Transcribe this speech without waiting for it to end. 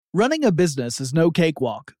Running a business is no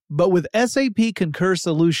cakewalk, but with SAP Concur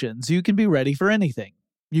Solutions, you can be ready for anything.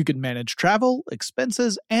 You can manage travel,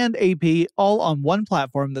 expenses, and AP all on one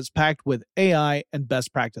platform that's packed with AI and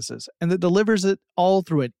best practices, and that delivers it all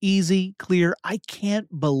through an easy, clear, I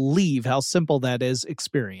can't believe how simple that is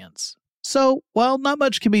experience. So, while not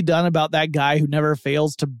much can be done about that guy who never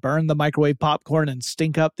fails to burn the microwave popcorn and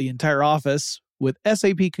stink up the entire office, with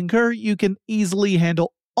SAP Concur, you can easily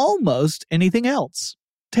handle almost anything else.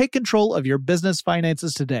 Take control of your business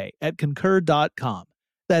finances today at Concur.com.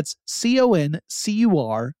 That's CONCUR.com.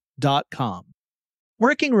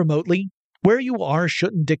 Working remotely, where you are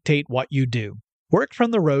shouldn't dictate what you do. Work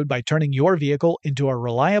from the road by turning your vehicle into a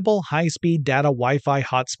reliable high-speed data Wi-Fi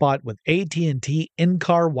hotspot with AT&T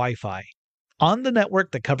in-car Wi-Fi. On the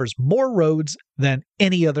network that covers more roads than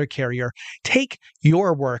any other carrier, take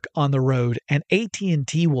your work on the road and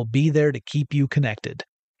AT&T will be there to keep you connected.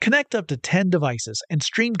 Connect up to 10 devices and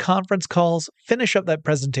stream conference calls, finish up that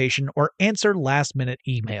presentation, or answer last-minute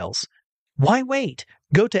emails. Why wait?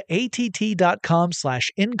 Go to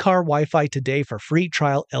att.com/in-car Wi-Fi today for free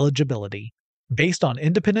trial eligibility. Based on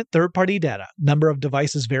independent third-party data, number of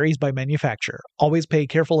devices varies by manufacturer. Always pay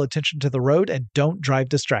careful attention to the road and don't drive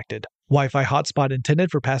distracted. Wi-Fi hotspot intended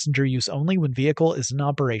for passenger use only when vehicle is in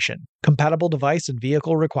operation. Compatible device and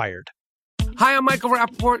vehicle required. Hi, I'm Michael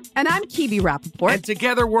Rappaport. And I'm Kibi Rappaport. And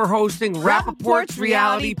together we're hosting Rappaport's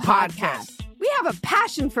Reality Podcast. We have a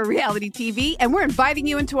passion for reality TV, and we're inviting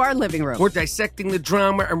you into our living room. We're dissecting the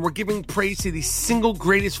drama, and we're giving praise to the single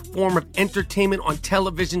greatest form of entertainment on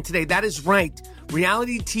television today. That is right.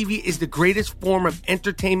 Reality TV is the greatest form of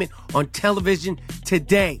entertainment on television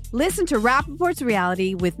today. Listen to Rappaport's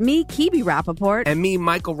Reality with me, Kibi Rappaport. And me,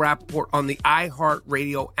 Michael Rappaport, on the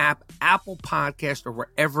iHeartRadio app, Apple Podcast, or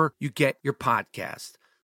wherever you get your podcast.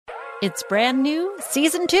 It's brand new,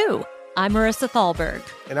 Season 2. I'm Marissa Thalberg.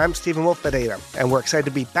 And I'm Stephen Wolf-Fadeda. And we're excited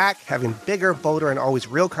to be back having bigger, bolder, and always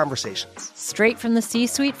real conversations. Straight from the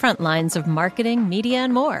C-suite front lines of marketing, media,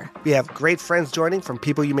 and more. We have great friends joining from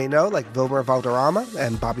people you may know, like Wilmer Valderrama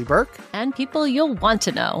and Bobby Burke. And people you'll want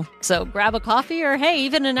to know. So grab a coffee or, hey,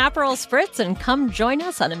 even an Aperol Spritz and come join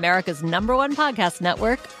us on America's #1 podcast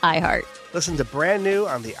network, iHeart. Listen to Brand New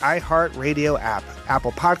on the iHeartRadio app,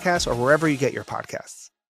 Apple Podcasts, or wherever you get your podcasts.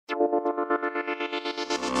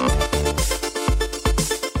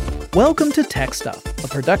 Welcome to Tech Stuff, a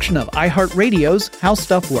production of iHeartRadio's How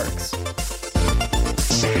Stuff Works.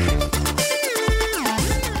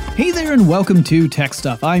 Hey there and welcome to Tech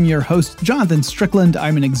Stuff. I'm your host, Jonathan Strickland.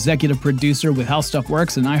 I'm an executive producer with How Stuff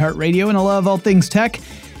Works and iHeartRadio, and I love all things tech.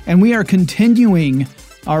 And we are continuing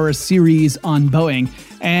our series on Boeing.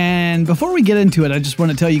 And before we get into it, I just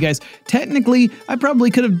want to tell you guys, technically, I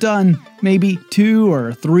probably could have done maybe 2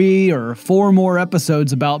 or 3 or 4 more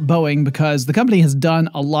episodes about Boeing because the company has done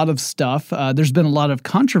a lot of stuff. There's been a lot of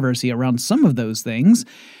controversy around some of those things.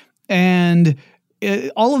 And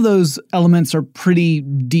all of those elements are pretty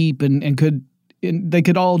deep and they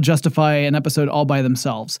could all justify an episode all by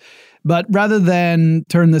themselves. But rather than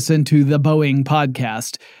turn this into the Boeing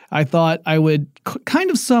podcast, I thought I would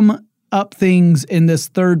kind of sum up things in this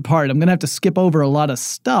third part. I'm going to have to skip over a lot of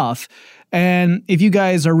stuff. And if you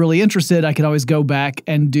guys are really interested, I can always go back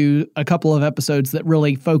and do a couple of episodes that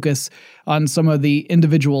really focus on some of the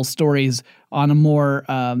individual stories on a more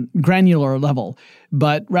granular level.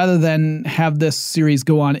 But rather than have this series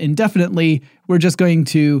go on indefinitely, we're just going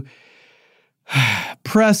to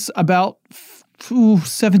press about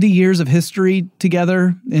 70 years of history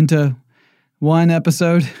together into one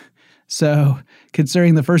episode. So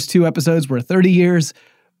considering the first 2 episodes were 30 years,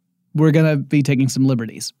 we're going to be taking some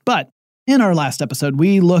liberties. But in our last episode,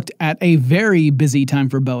 we looked at a very busy time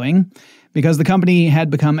for Boeing because the company had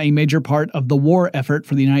become a major part of the war effort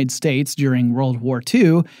for the United States during World War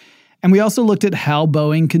II. And we also looked at how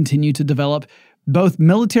Boeing continued to develop both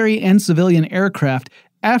military and civilian aircraft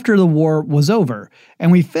after the war was over.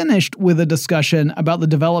 And we finished with a discussion about the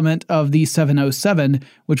development of the 707,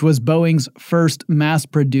 which was Boeing's first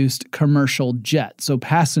mass-produced commercial jet, so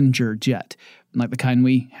passenger jet, like the kind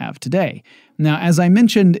we have today. Now, as I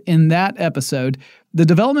mentioned in that episode, the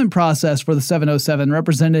development process for the 707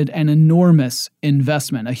 represented an enormous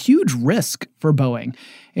investment, a huge risk for Boeing.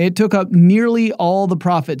 It took up nearly all the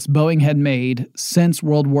profits Boeing had made since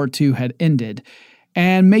World War II had ended.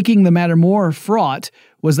 And making the matter more fraught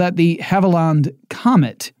was that the Havilland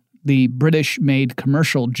Comet, the British-made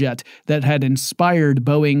commercial jet that had inspired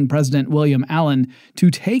Boeing President William Allen to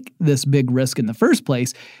take this big risk in the first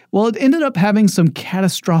place, well, it ended up having some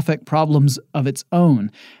catastrophic problems of its own.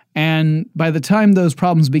 And by the time those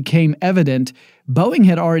problems became evident, Boeing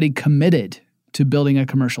had already committed to building a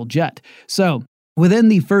commercial jet. So Within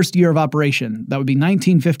the first year of operation, that would be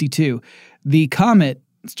 1952, the Comet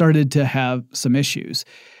started to have some issues.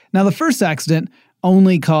 Now, the first accident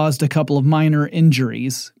only caused a couple of minor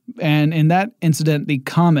injuries, and in that incident, the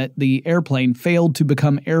Comet, the airplane, failed to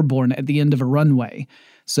become airborne at the end of a runway.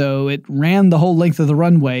 So it ran the whole length of the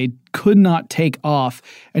runway, could not take off,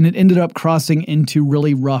 and it ended up crossing into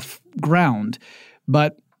really rough ground.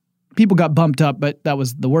 But people got bumped up, but that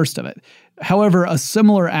was the worst of it. However, a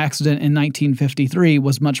similar accident in 1953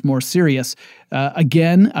 was much more serious.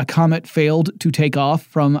 Again, a Comet failed to take off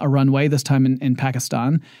from a runway, this time in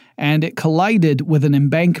Pakistan, and it collided with an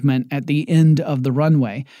embankment at the end of the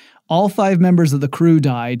runway. All 5 members of the crew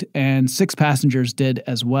died, and 6 passengers did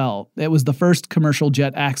as well. It was the first commercial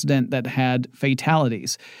jet accident that had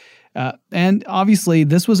fatalities. And obviously,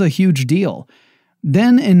 this was a huge deal.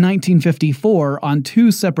 Then in 1954, on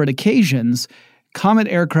 2 separate occasions, Comet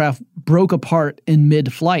aircraft broke apart in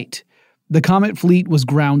mid-flight. The Comet fleet was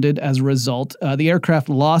grounded as a result. The aircraft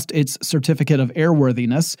lost its certificate of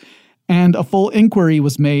airworthiness, and a full inquiry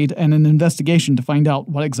was made and an investigation to find out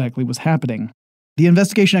what exactly was happening. The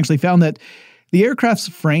investigation actually found that the aircraft's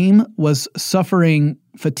frame was suffering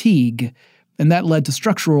fatigue, and that led to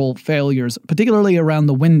structural failures, particularly around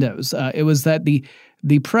the windows. It was that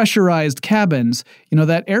the pressurized cabins,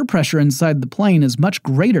 that air pressure inside the plane is much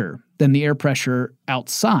greater than the air pressure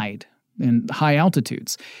outside in high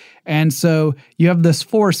altitudes. And so you have this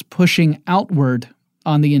force pushing outward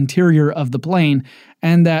on the interior of the plane,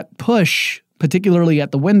 and that push, particularly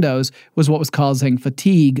at the windows, was what was causing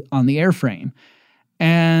fatigue on the airframe.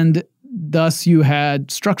 And thus you had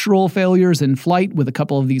structural failures in flight with a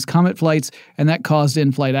couple of these Comet flights, and that caused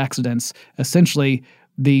in-flight accidents. Essentially,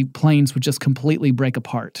 the planes would just completely break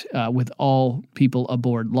apart with all people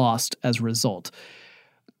aboard lost as a result.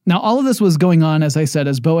 Now, all of this was going on, as I said,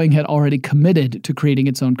 as Boeing had already committed to creating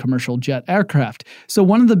its own commercial jet aircraft. So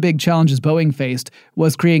one of the big challenges Boeing faced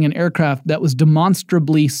was creating an aircraft that was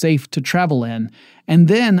demonstrably safe to travel in. And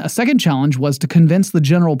then a second challenge was to convince the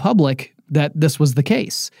general public that this was the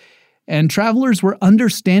case. And travelers were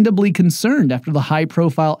understandably concerned after the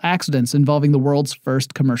high-profile accidents involving the world's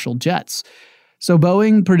first commercial jets. So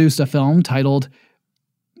Boeing produced a film titled,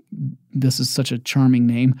 this is such a charming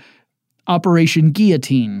name, Operation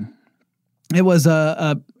Guillotine. It was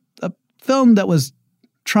a film that was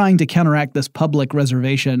trying to counteract this public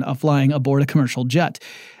reservation of flying aboard a commercial jet.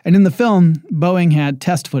 And in the film, Boeing had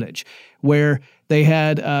test footage where they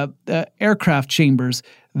had aircraft chambers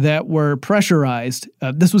that were pressurized.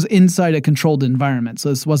 This was inside a controlled environment, so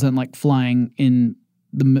this wasn't like flying in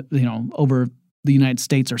over the United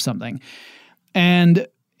States or something. And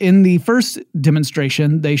in the first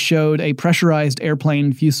demonstration, they showed a pressurized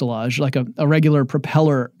airplane fuselage, like a regular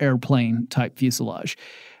propeller airplane type fuselage.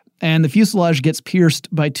 And the fuselage gets pierced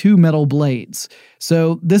by 2 metal blades.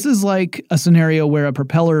 So this is like a scenario where a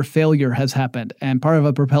propeller failure has happened, and part of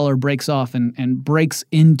a propeller breaks off and breaks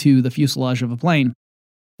into the fuselage of a plane.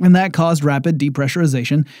 And that caused rapid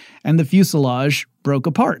depressurization, and the fuselage broke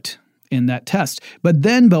apart in that test. But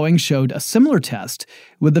then Boeing showed a similar test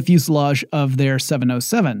with the fuselage of their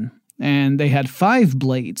 707, and they had 5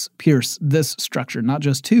 blades pierce this structure, not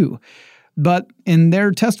just 2. But in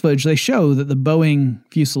their test footage, they show that the Boeing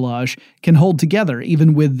fuselage can hold together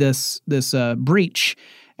even with this breach.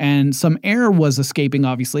 And some air was escaping,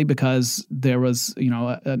 obviously, because there was,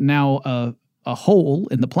 now a hole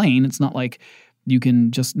in the plane. It's not like you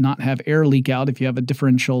can just not have air leak out if you have a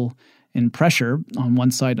differential in pressure on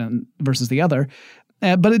one side versus the other.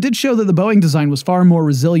 But it did show that the Boeing design was far more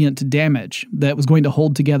resilient to damage, that was going to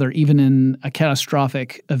hold together even in a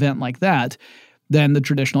catastrophic event like that than the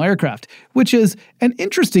traditional aircraft, which is an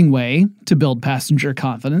interesting way to build passenger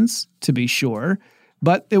confidence, to be sure,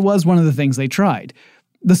 but it was one of the things they tried.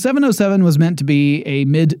 The 707 was meant to be a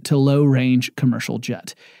mid to low range commercial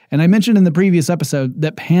jet. And I mentioned in the previous episode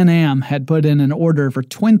that Pan Am had put in an order for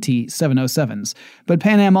 20 707s, but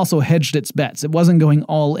Pan Am also hedged its bets. It wasn't going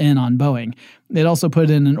all in on Boeing. It also put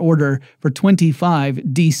in an order for 25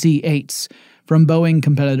 DC-8s from Boeing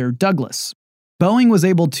competitor Douglas. Boeing was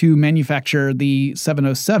able to manufacture the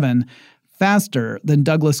 707 faster than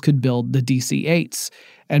Douglas could build the DC-8s.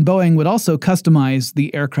 And Boeing would also customize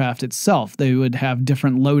the aircraft itself. They would have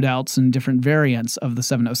different loadouts and different variants of the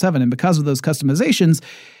 707. And because of those customizations,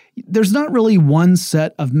 there's not really one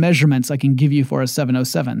set of measurements I can give you for a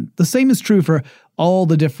 707. The same is true for all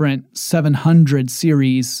the different 700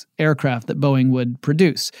 series aircraft that Boeing would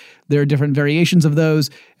produce. There are different variations of those,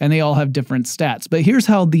 and they all have different stats. But here's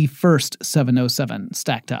how the first 707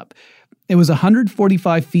 stacked up. It was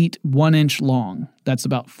 145 feet, 1 inch long. That's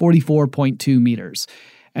about 44.2 meters.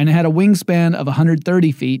 and it had a wingspan of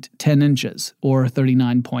 130 feet, 10 inches, or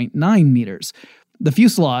 39.9 meters. The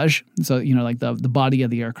fuselage, so, like the body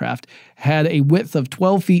of the aircraft, had a width of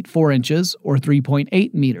 12 feet 4 inches, or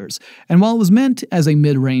 3.8 meters. And while it was meant as a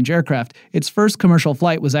mid-range aircraft, its first commercial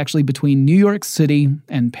flight was actually between New York City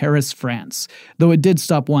and Paris, France, though it did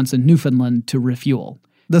stop once in Newfoundland to refuel.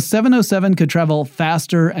 The 707 could travel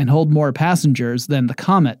faster and hold more passengers than the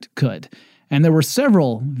Comet could. And there were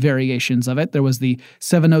several variations of it. There was the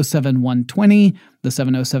 707-120, the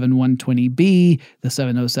 707-120B, the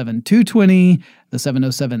 707-220, the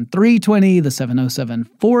 707-320, the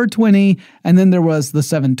 707-420, and then there was the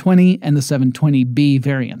 720 and the 720B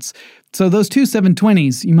variants. So those two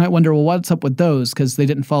 720s, you might wonder, well, what's up with those? Because they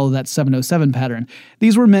didn't follow that 707 pattern.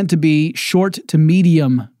 These were meant to be short to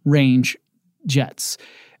medium range jets.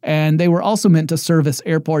 And they were also meant to service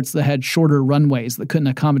airports that had shorter runways that couldn't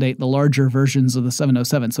accommodate the larger versions of the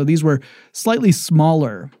 707. So these were slightly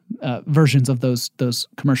smaller versions of those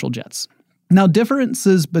commercial jets. Now,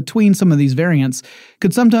 differences between some of these variants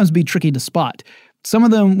could sometimes be tricky to spot. Some of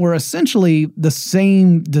them were essentially the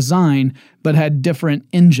same design, but had different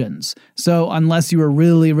engines. So unless you were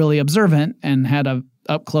really, really observant and had a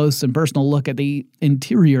up-close and personal look at the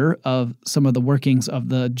interior of some of the workings of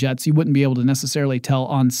the jets, you wouldn't be able to necessarily tell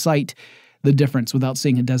on sight the difference without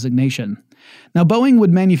seeing a designation. Now, Boeing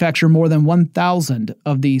would manufacture more than 1,000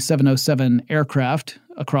 of the 707 aircraft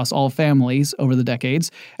across all families over the decades,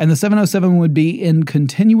 and the 707 would be in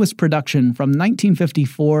continuous production from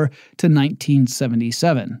 1954 to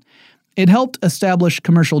 1977. It helped establish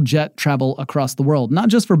commercial jet travel across the world, not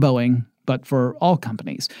just for Boeing, but for all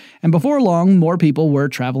companies. And before long, more people were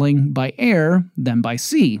traveling by air than by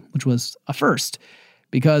sea, which was a first.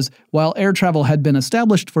 Because while air travel had been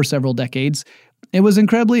established for several decades, it was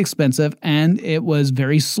incredibly expensive and it was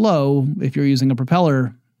very slow if you're using a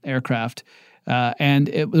propeller aircraft. And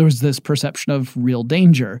there was this perception of real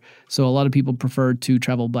danger. So a lot of people preferred to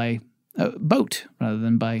travel by boat rather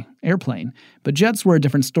than by airplane. But jets were a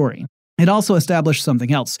different story. It also established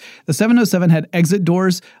something else. The 707 had exit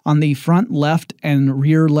doors on the front left and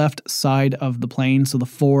rear left side of the plane, so the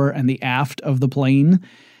fore and the aft of the plane.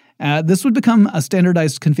 This would become a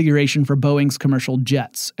standardized configuration for Boeing's commercial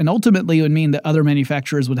jets, and ultimately it would mean that other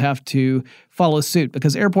manufacturers would have to follow suit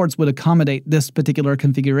because airports would accommodate this particular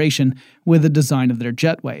configuration with the design of their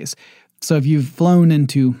jetways. So if you've flown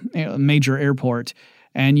into a major airport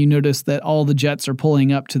and you notice that all the jets are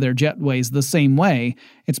pulling up to their jetways the same way,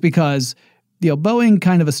 it's because Boeing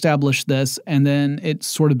kind of established this, and then it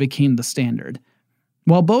sort of became the standard.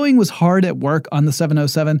 While Boeing was hard at work on the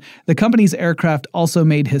 707, the company's aircraft also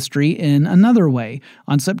made history in another way.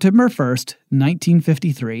 On September 1st,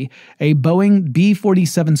 1953, a Boeing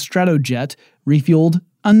B-47 Stratojet refueled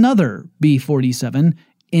another B-47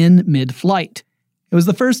 in mid-flight. It was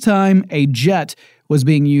the first time a jet was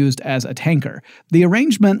being used as a tanker. The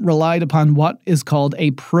arrangement relied upon what is called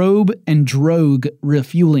a probe and drogue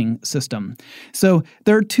refueling system. So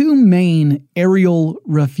there are two main aerial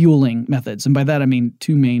refueling methods, and by that I mean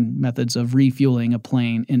two main methods of refueling a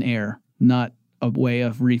plane in air, not a way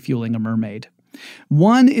of refueling a mermaid.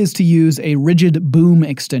 One is to use a rigid boom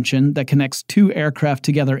extension that connects two aircraft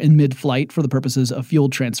together in mid-flight for the purposes of fuel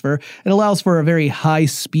transfer. It allows for a very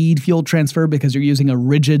high-speed fuel transfer because you're using a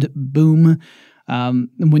rigid boom.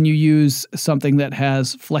 When you use something that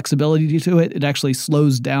has flexibility to it, it actually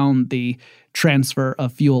slows down the transfer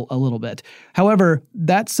of fuel a little bit. However,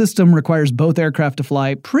 that system requires both aircraft to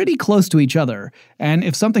fly pretty close to each other, and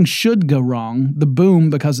if something should go wrong, the boom,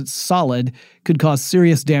 because it's solid, could cause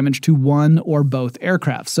serious damage to one or both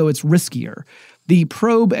aircraft, so it's riskier. The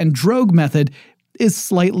probe and drogue method is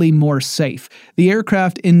slightly more safe. The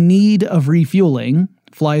aircraft in need of refueling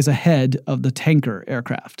flies ahead of the tanker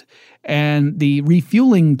aircraft, and the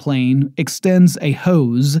refueling plane extends a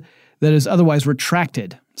hose that is otherwise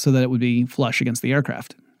retracted so that it would be flush against the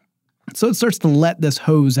aircraft. So it starts to let this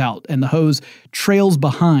hose out, and the hose trails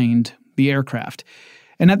behind the aircraft.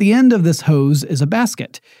 And at the end of this hose is a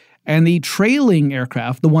basket. And the trailing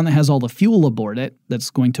aircraft, the one that has all the fuel aboard it, that's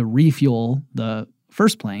going to refuel the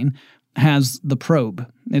first plane, has the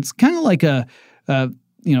probe. It's kind of like a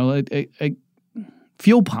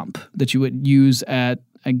fuel pump that you would use at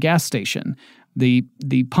a gas station. The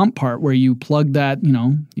pump part where you plug that,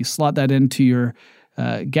 you slot that into your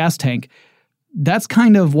gas tank, that's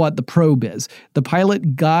kind of what the probe is. The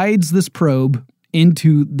pilot guides this probe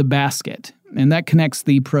into the basket, and that connects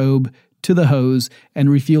the probe to the hose, and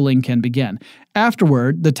refueling can begin.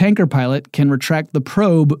 Afterward, the tanker pilot can retract the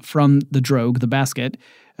probe from the drogue, the basket,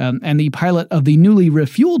 and the pilot of the newly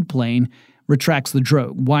refueled plane retracts the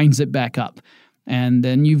drogue, winds it back up. And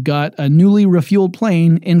then you've got a newly refueled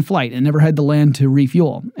plane in flight and never had to land to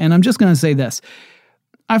refuel. And I'm just going to say this.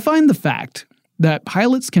 I find the fact that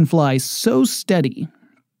pilots can fly so steady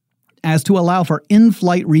as to allow for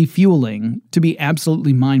in-flight refueling to be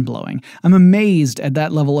absolutely mind-blowing. I'm amazed at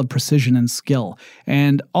that level of precision and skill,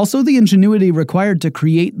 and also the ingenuity required to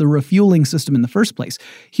create the refueling system in the first place.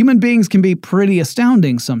 Human beings can be pretty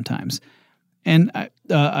astounding sometimes. And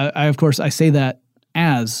I of course, I say that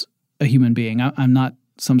as a human being. I'm not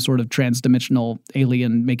some sort of trans-dimensional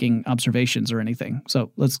alien making observations or anything.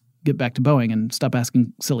 So let's get back to Boeing and stop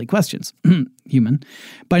asking silly questions. Human.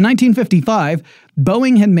 By 1955,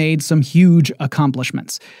 Boeing had made some huge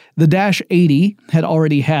accomplishments. The Dash 80 had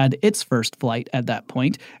already had its first flight at that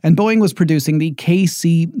point, and Boeing was producing the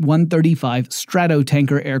KC-135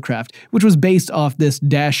 Stratotanker aircraft, which was based off this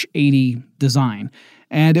Dash 80 design.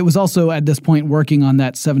 And it was also at this point working on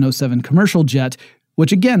that 707 commercial jet,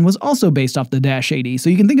 which again was also based off the Dash 80.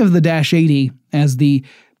 So you can think of the Dash 80 as the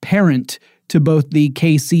parent to both the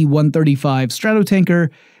KC-135 Stratotanker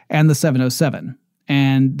and the 707.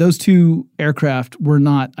 And those two aircraft were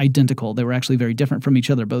not identical. They were actually very different from each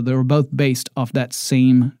other, but they were both based off that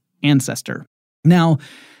same ancestor. Now,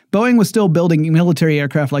 Boeing was still building military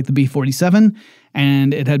aircraft like the B-47,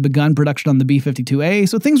 and it had begun production on the B-52A,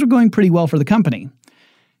 so things were going pretty well for the company.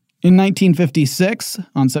 In 1956,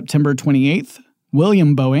 on September 28th,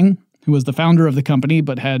 William Boeing, who was the founder of the company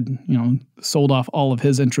but had, sold off all of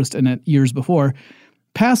his interest in it years before,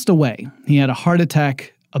 passed away. He had a heart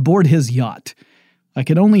attack aboard his yacht. I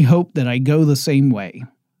could only hope that I go the same way.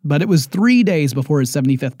 But it was 3 days before his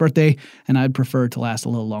 75th birthday, and I'd prefer to last a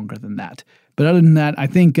little longer than that. But other than that, I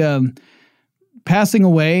think passing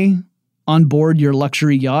away on board your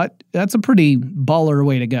luxury yacht, that's a pretty baller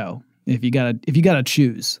way to go, if you gotta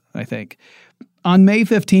choose, I think. On May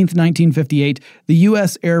 15th, 1958, the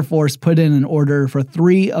U.S. Air Force put in an order for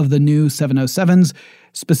 3 of the new 707s,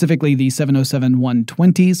 specifically the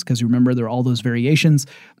 707-120s, because remember there are all those variations,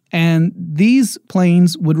 and these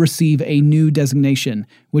planes would receive a new designation,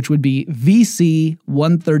 which would be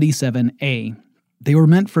VC-137A. They were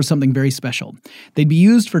meant for something very special. They'd be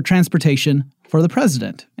used for transportation for the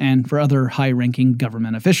president and for other high-ranking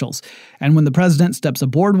government officials. And when the president steps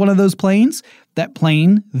aboard one of those planes, that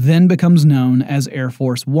plane then becomes known as Air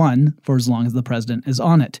Force One for as long as the president is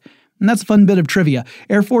on it. And that's a fun bit of trivia.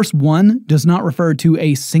 Air Force One does not refer to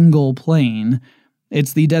a single plane.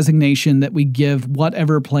 It's the designation that we give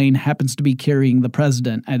whatever plane happens to be carrying the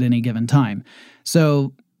president at any given time.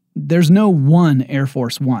 So there's no one Air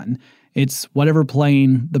Force One. It's whatever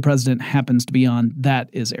plane the president happens to be on, that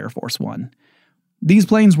is Air Force One. These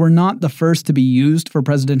planes were not the first to be used for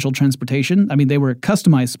presidential transportation. I mean, they were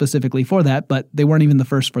customized specifically for that, but they weren't even the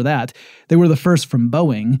first for that. They were the first from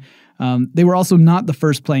Boeing. They were also not the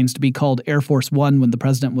first planes to be called Air Force One when the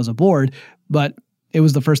president was aboard, but it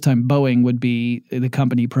was the first time Boeing would be the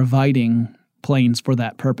company providing planes for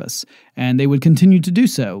that purpose. And they would continue to do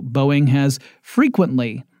so. Boeing has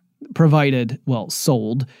frequently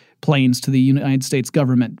sold planes to the United States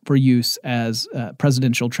government for use as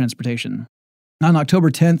presidential transportation. On October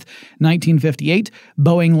 10th, 1958,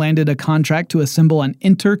 Boeing landed a contract to assemble an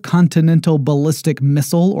intercontinental ballistic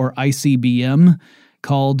missile, or ICBM,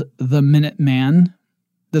 called the Minuteman.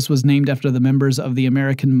 This was named after the members of the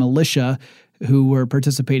American militia who were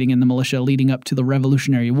participating in the militia leading up to the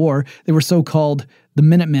Revolutionary War. They were so called the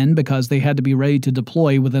Minutemen because they had to be ready to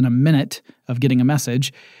deploy within a minute of getting a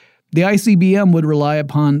message. The ICBM would rely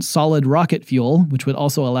upon solid rocket fuel, which would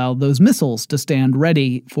also allow those missiles to stand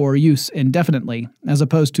ready for use indefinitely, as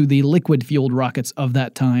opposed to the liquid-fueled rockets of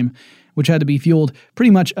that time, which had to be fueled pretty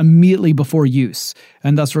much immediately before use,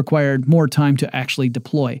 and thus required more time to actually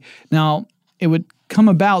deploy. Now, it would come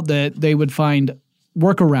about that they would find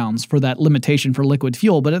workarounds for that limitation for liquid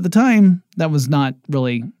fuel, but at the time, that was not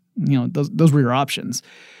really, those were your options.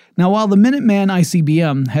 Now, while the Minuteman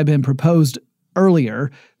ICBM had been proposed earlier,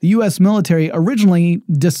 the U.S. military originally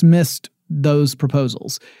dismissed those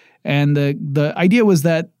proposals. And the idea was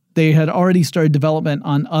that they had already started development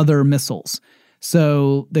on other missiles.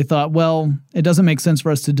 So they thought, well, it doesn't make sense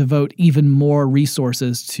for us to devote even more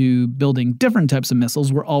resources to building different types of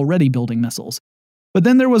missiles. We're already building missiles. But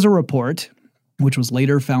then there was a report, which was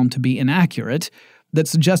later found to be inaccurate, that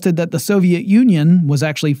suggested that the Soviet Union was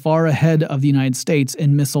actually far ahead of the United States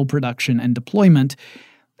in missile production and deployment.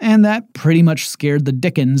 And that pretty much scared the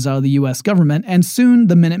dickens out of the U.S. government, and soon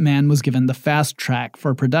the Minuteman was given the fast track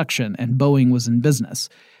for production, and Boeing was in business.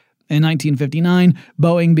 In 1959,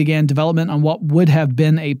 Boeing began development on what would have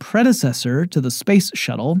been a predecessor to the Space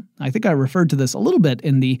Shuttle. I think I referred to this a little bit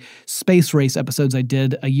in the space race episodes I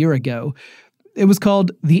did a year ago. It was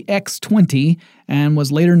called the X-20 and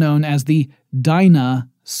was later known as the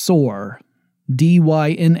Dyna-Soar.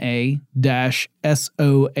 Dyna-SOAR.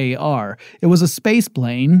 It was a space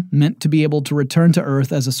plane meant to be able to return to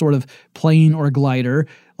Earth as a sort of plane or glider,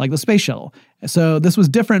 like the space shuttle. So this was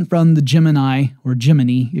different from the Gemini, or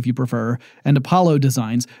Gemini if you prefer, and Apollo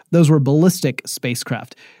designs. Those were ballistic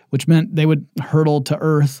spacecraft, which meant they would hurtle to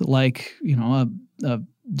Earth like,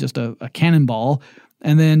 just a cannonball,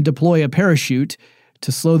 and then deploy a parachute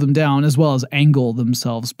to slow them down, as well as angle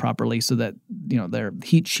themselves properly so that, their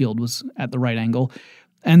heat shield was at the right angle.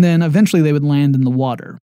 And then eventually they would land in the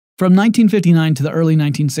water. From 1959 to the early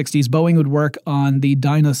 1960s, Boeing would work on the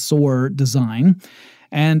Dyna-Soar design,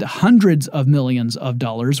 and hundreds of millions of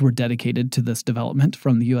dollars were dedicated to this development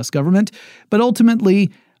from the U.S. government. But ultimately,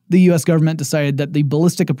 the U.S. government decided that the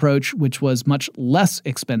ballistic approach, which was much less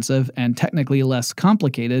expensive and technically less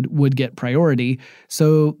complicated, would get priority,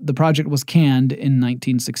 so the project was canned in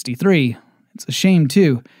 1963. It's a shame,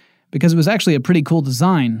 too, because it was actually a pretty cool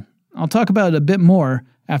design. I'll talk about it a bit more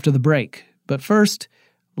after the break. But first,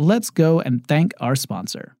 let's go and thank our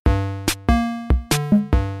sponsor.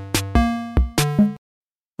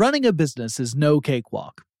 Running a business is no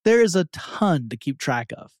cakewalk. There is a ton to keep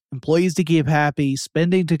track of. Employees to keep happy,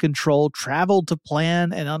 spending to control, travel to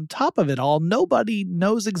plan, and on top of it all, nobody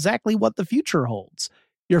knows exactly what the future holds.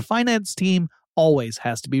 Your finance team always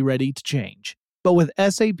has to be ready to change. But with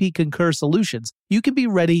SAP Concur Solutions, you can be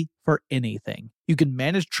ready for anything. You can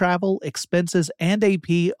manage travel, expenses, and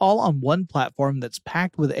AP all on one platform that's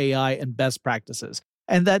packed with AI and best practices,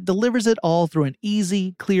 and that delivers it all through an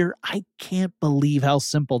easy, clear, I can't believe how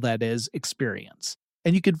simple that is experience.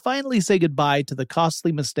 And you can finally say goodbye to the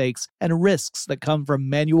costly mistakes and risks that come from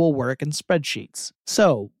manual work and spreadsheets.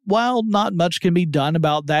 So, while not much can be done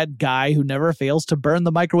about that guy who never fails to burn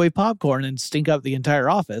the microwave popcorn and stink up the entire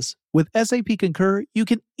office, with SAP Concur, you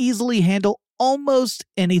can easily handle almost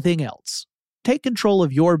anything else. Take control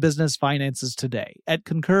of your business finances today at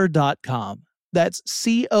Concur.com. That's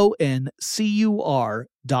CONCUR.com.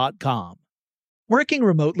 Working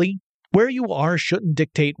remotely, where you are shouldn't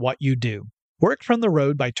dictate what you do. Work from the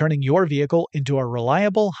road by turning your vehicle into a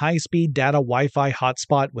reliable, high-speed data Wi-Fi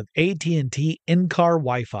hotspot with AT&T in-car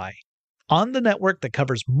Wi-Fi. On the network that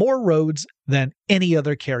covers more roads than any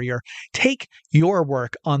other carrier, take your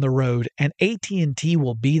work on the road and AT&T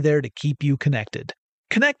will be there to keep you connected.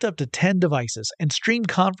 Connect up to 10 devices and stream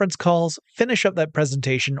conference calls, finish up that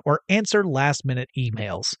presentation, or answer last-minute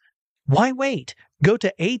emails. Why wait? Go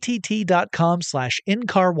to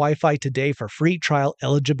att.com/in-car Wi-Fi today for free trial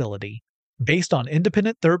eligibility. Based on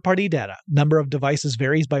independent third-party data, number of devices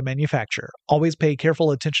varies by manufacturer. Always pay careful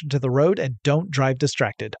attention to the road and don't drive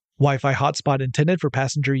distracted. Wi-Fi hotspot intended for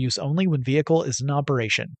passenger use only when vehicle is in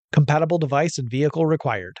operation. Compatible device and vehicle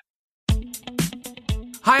required.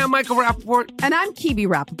 Hi, I'm Michael Rappaport. And I'm Kibi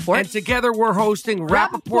Rappaport. And together we're hosting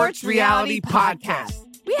Rappaport's Reality Podcast.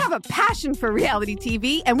 We have a passion for reality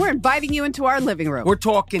TV, and we're inviting you into our living room. We're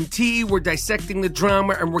talking tea, we're dissecting the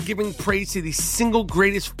drama, and we're giving praise to the single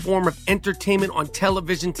greatest form of entertainment on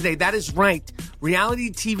television today. That is right.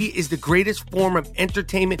 Reality TV is the greatest form of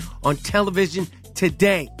entertainment on television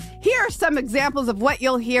today. Here are some examples of what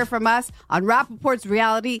you'll hear from us on Rappaport's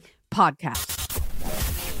Reality Podcast.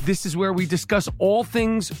 This is where we discuss all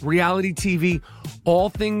things reality TV, all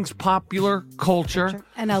things popular culture.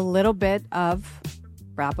 And a little bit of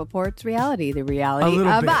Rappaport's reality, the reality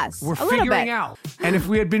of us. We're figuring out. And if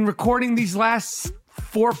we had been recording these last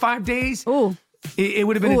 4 or 5 days, it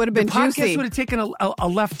would have been, the podcast juicy. Would have taken a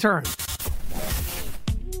left turn.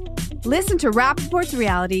 Listen to Rappaport's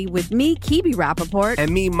Reality with me, Kibi Rappaport.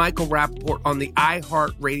 And me, Michael Rappaport, on the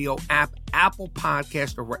iHeartRadio app, Apple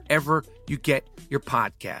Podcast, or wherever you get your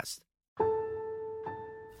podcast.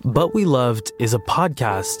 But We Loved is a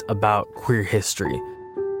podcast about queer history.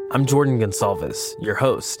 I'm Jordan Gonsalves, your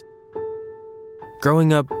host.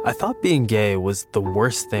 Growing up, I thought being gay was the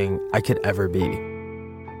worst thing I could ever be.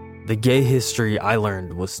 The gay history I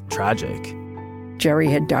learned was tragic. Jerry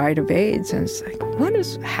had died of AIDS, and it's like, what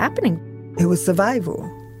is happening? It was survival.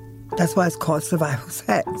 That's why it's called survival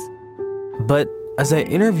sex. But as I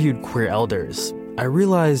interviewed queer elders, I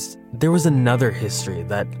realized there was another history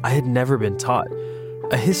that I had never been taught,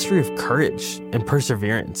 a history of courage and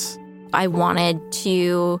perseverance. I wanted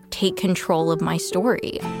to take control of my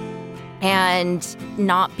story and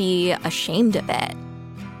not be ashamed of it.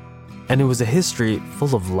 And it was a history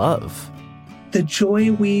full of love. The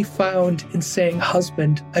joy we found in saying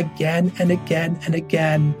husband again and again and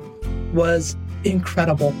again was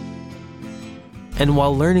incredible. And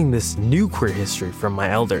while learning this new queer history from my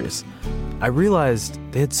elders, I realized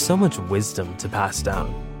they had so much wisdom to pass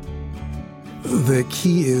down. The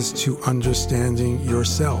key is to understanding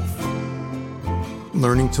yourself,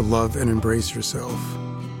 learning to love and embrace yourself.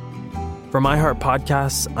 From iHeart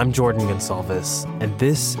Podcasts, I'm Jordan Gonsalves, and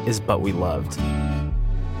this is But We Loved.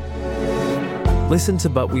 Listen to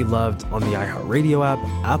But We Loved on the iHeartRadio app,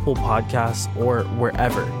 Apple Podcasts, or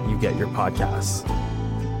wherever you get your podcasts.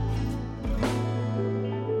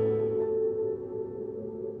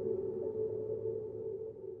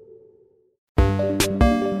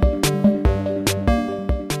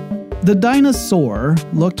 The dinosaur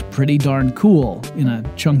looked pretty darn cool in a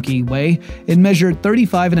chunky way. It measured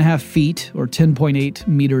 35.5 feet, or 10.8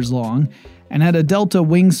 meters long, and had a delta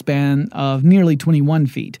wingspan of nearly 21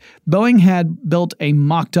 feet. Boeing had built a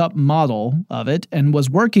mocked-up model of it and was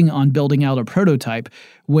working on building out a prototype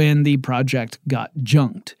when the project got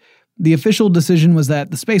junked. The official decision was that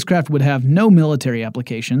the spacecraft would have no military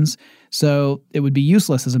applications, so it would be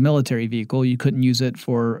useless as a military vehicle. You couldn't use it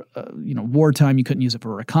for, wartime. You couldn't use it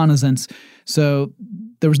for reconnaissance. So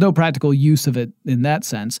there was no practical use of it in that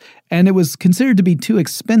sense. And it was considered to be too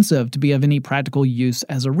expensive to be of any practical use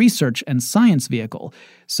as a research and science vehicle.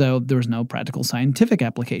 So there was no practical scientific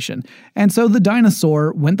application. And so the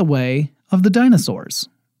dinosaur went the way of the dinosaurs.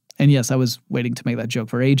 And yes, I was waiting to make that joke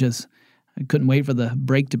for ages. I couldn't wait for the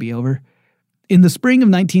break to be over. In the spring of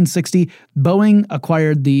 1960, Boeing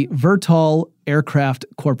acquired the Vertol Aircraft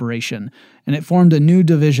Corporation, and it formed a new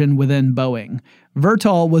division within Boeing.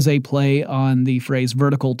 Vertol was a play on the phrase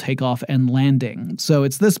vertical takeoff and landing. So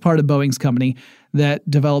it's this part of Boeing's company that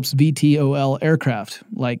develops VTOL aircraft,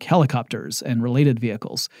 like helicopters and related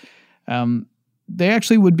vehicles. They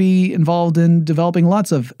actually would be involved in developing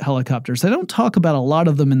lots of helicopters. I don't talk about a lot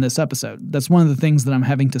of them in this episode. That's one of the things that I'm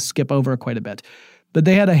having to skip over quite a bit. But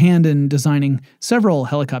they had a hand in designing several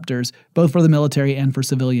helicopters, both for the military and for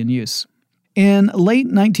civilian use. In late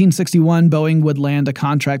 1961, Boeing would land a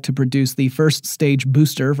contract to produce the first stage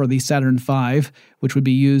booster for the Saturn V, which would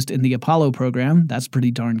be used in the Apollo program. That's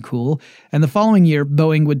pretty darn cool. And the following year,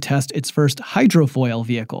 Boeing would test its first hydrofoil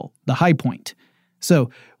vehicle, the High Point.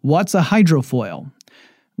 So, what's a hydrofoil?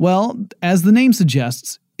 Well, as the name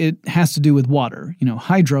suggests, it has to do with water.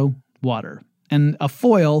 Hydro, water. And a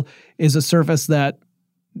foil is a surface that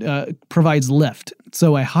provides lift.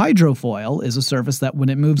 So a hydrofoil is a surface that, when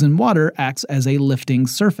it moves in water, acts as a lifting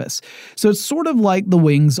surface. So it's sort of like the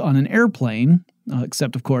wings on an airplane,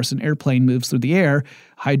 except, of course, an airplane moves through the air,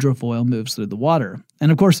 hydrofoil moves through the water. And,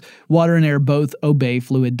 of course, water and air both obey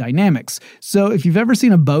fluid dynamics. So if you've ever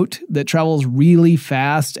seen a boat that travels really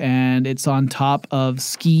fast and it's on top of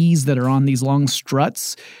skis that are on these long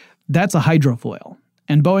struts, that's a hydrofoil.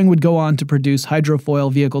 And Boeing would go on to produce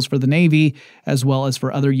hydrofoil vehicles for the Navy, as well as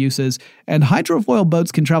for other uses. And hydrofoil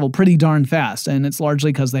boats can travel pretty darn fast, and it's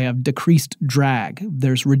largely because they have decreased drag.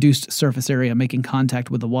 There's reduced surface area making contact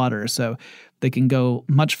with the water, so they can go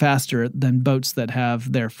much faster than boats that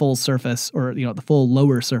have their full surface, or the full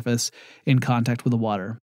lower surface, in contact with the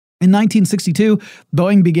water. In 1962,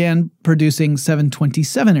 Boeing began producing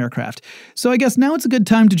 727 aircraft. So I guess now it's a good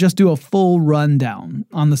time to just do a full rundown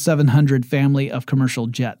on the 700 family of commercial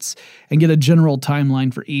jets and get a general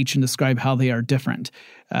timeline for each and describe how they are different.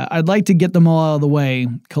 I'd like to get them all out of the way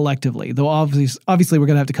collectively, though obviously we're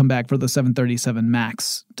going to have to come back for the 737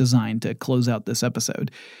 MAX design to close out this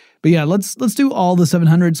episode. But yeah, let's do all the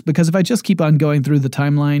 700s, because if I just keep on going through the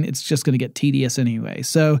timeline, it's just going to get tedious anyway.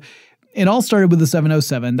 So it all started with the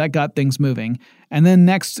 707. That got things moving. And then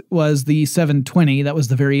next was the 720. That was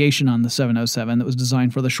the variation on the 707 that was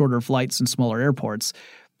designed for the shorter flights and smaller airports.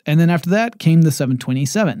 And then after that came the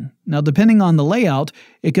 727. Now, depending on the layout,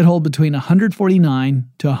 it could hold between 149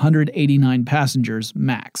 to 189 passengers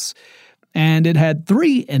max. And it had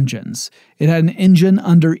 3 engines. It had an engine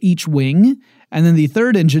under each wing, and then the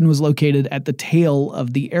third engine was located at the tail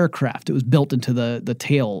of the aircraft. It was built into the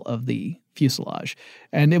tail of the fuselage.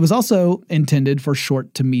 And it was also intended for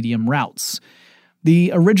short to medium routes. The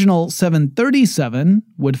original 737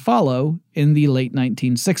 would follow in the late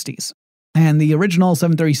 1960s. And the original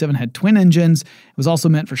 737 had twin engines. It was also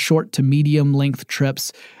meant for short to medium length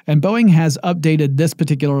trips. And Boeing has updated this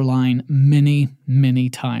particular line many, many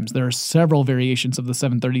times. There are several variations of the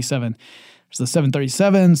 737. There's the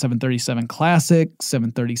 737, 737 Classic,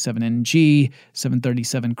 737 NG,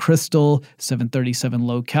 737 Crystal, 737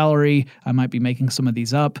 Low Calorie. I might be making some of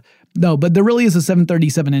these up. No, but there really is a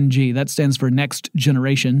 737 NG. That stands for Next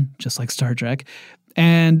Generation, just like Star Trek.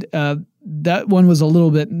 And that one was a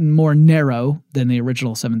little bit more narrow than the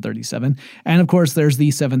original 737. And of course, there's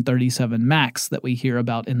the 737 MAX that we hear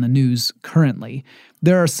about in the news currently.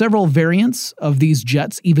 There are several variants of these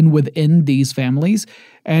jets, even within these families,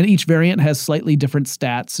 and each variant has slightly different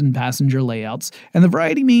stats and passenger layouts. And the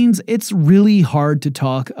variety means it's really hard to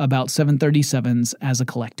talk about 737s as a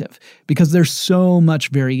collective because there's so much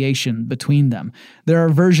variation between them. There are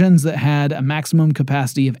versions that had a maximum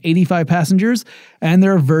capacity of 85 passengers, and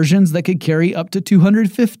there are versions that could carry up to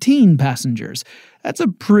 215 passengers. That's a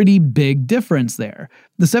pretty big difference there.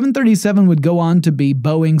 The 737 would go on to be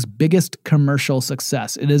Boeing's biggest commercial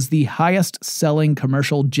success. It is the highest-selling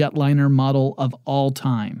commercial jetliner model of all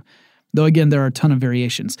time. Though again, there are a ton of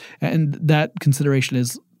variations, and that consideration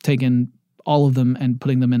is taking all of them and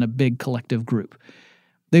putting them in a big collective group.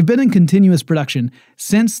 They've been in continuous production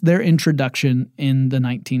since their introduction in the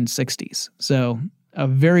 1960s, so a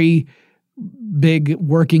very big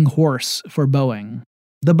working horse for Boeing.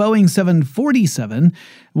 The Boeing 747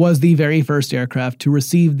 was the very first aircraft to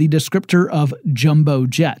receive the descriptor of jumbo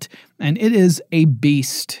jet, and it is a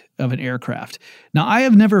beast of an aircraft. Now, I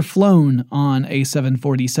have never flown on a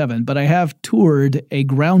 747, but I have toured a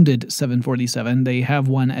grounded 747. They have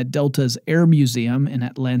one at Delta's Air Museum in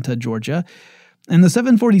Atlanta, Georgia. And the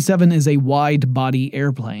 747 is a wide-body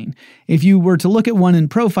airplane. If you were to look at one in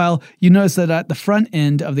profile, you notice that at the front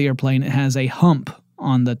end of the airplane, it has a hump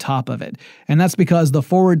on the top of it. And that's because the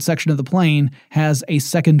forward section of the plane has a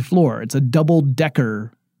second floor. It's a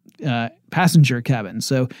double-decker passenger cabin.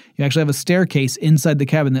 So you actually have a staircase inside the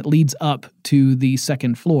cabin that leads up to the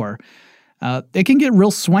second floor. It can get real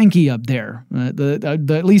swanky up there.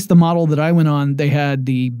 At least the model that I went on, they had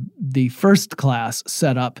the first class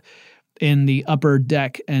set up in the upper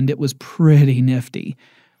deck, and it was pretty nifty.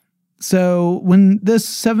 So when this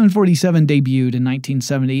 747 debuted in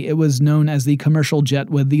 1970, it was known as the commercial jet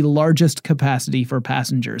with the largest capacity for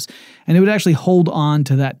passengers, and it would actually hold on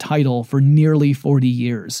to that title for nearly 40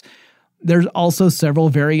 years. There's also several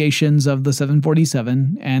variations of the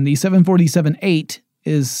 747, and the 747-8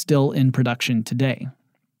 is still in production today.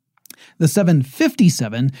 The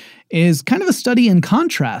 757 is kind of a study in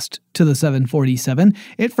contrast to the 747.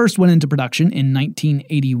 It first went into production in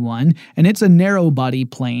 1981, and it's a narrow-body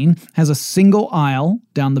plane, has a single aisle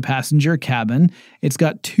down the passenger cabin. It's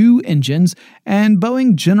got 2 engines, and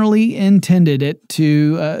Boeing generally intended it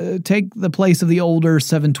to take the place of the older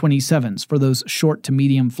 727s for those short to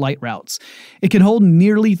medium flight routes. It can hold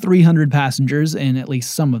nearly 300 passengers in at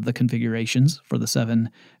least some of the configurations for the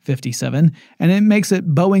 757, and it makes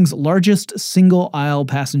it Boeing's largest single-aisle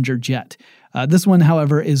passenger jet. This one,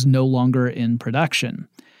 however, is no longer in production.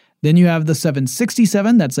 Then you have the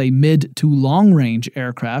 767. That's a mid to long-range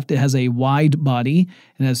aircraft. It has a wide body.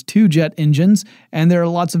 It has 2 jet engines, and there are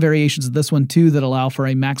lots of variations of this one, too, that allow for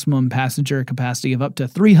a maximum passenger capacity of up to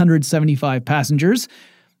 375 passengers.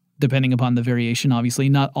 Depending upon the variation, obviously,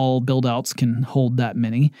 not all build-outs can hold that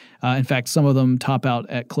many. In fact, some of them top out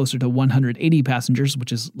at closer to 180 passengers,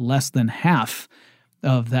 which is less than half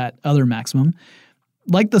of that other maximum.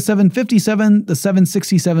 Like the 757, the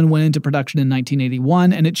 767 went into production in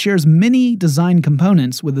 1981, and it shares many design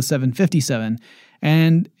components with the 757.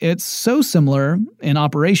 And it's so similar in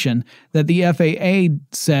operation that the FAA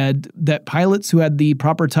said that pilots who had the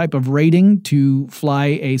proper type of rating to fly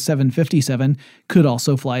a 757 could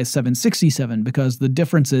also fly a 767 because the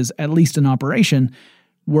differences, at least in operation,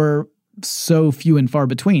 were so few and far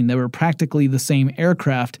between. They were practically the same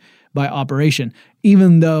aircraft by operation,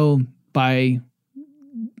 even though by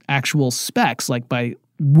actual specs, like by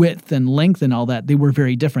width and length and all that, they were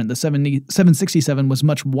very different. The 767 was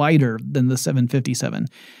much wider than the 757.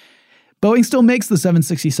 Boeing still makes the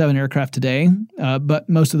 767 aircraft today, but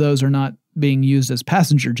most of those are not being used as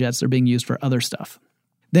passenger jets. They're being used for other stuff.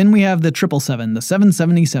 Then we have the 777, the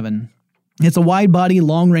 777. It's a wide-body,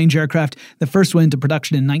 long-range aircraft that first went into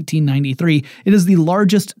production in 1993. It is the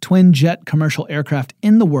largest twin-jet commercial aircraft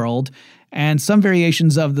in the world, and some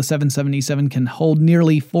variations of the 777 can hold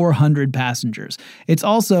nearly 400 passengers. It's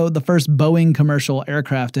also the first Boeing commercial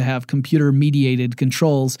aircraft to have computer-mediated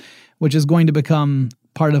controls, which is going to become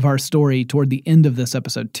part of our story toward the end of this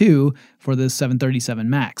episode too for the 737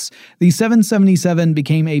 MAX. The 777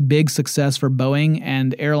 became a big success for Boeing,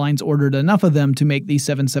 and airlines ordered enough of them to make the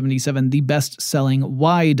 777 the best-selling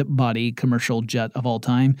wide-body commercial jet of all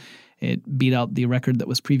time. It beat out the record that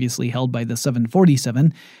was previously held by the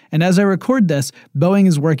 747. And as I record this, Boeing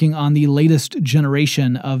is working on the latest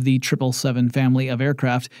generation of the 777 family of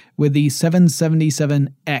aircraft with the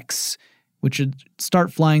 777X, which should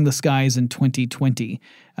start flying the skies in 2020.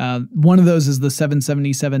 One of those is the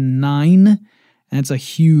 777-9, And it's a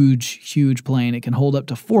huge, huge plane. It can hold up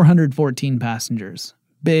to 414 passengers.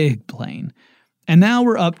 Big plane. And now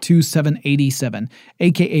we're up to 787,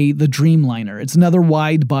 aka the Dreamliner. It's another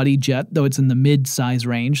wide-body jet, though it's in the mid-size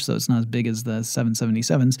range, so it's not as big as the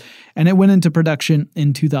 777s, and it went into production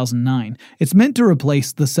in 2009. It's meant to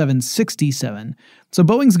replace the 767. So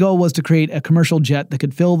Boeing's goal was to create a commercial jet that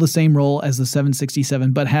could fill the same role as the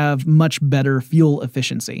 767, but have much better fuel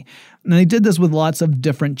efficiency. And they did this with lots of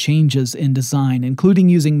different changes in design, including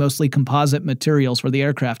using mostly composite materials for the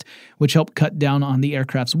aircraft, which helped cut down on the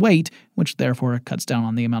aircraft's weight, which therefore cuts down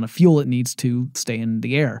on the amount of fuel it needs to stay in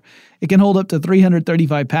the air. It can hold up to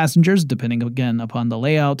 335 passengers, depending again upon the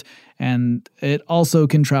layout, and it also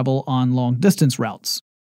can travel on long-distance routes.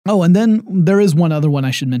 Oh, and then there is one other one I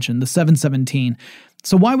should mention, the 717.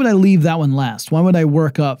 So why would I leave that one last? Why would I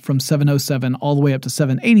work up from 707 all the way up to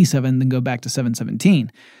 787, then go back to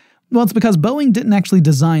 717? Well, it's because Boeing didn't actually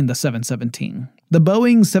design the 717. The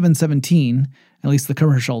Boeing 717, at least the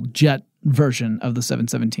commercial jet version of the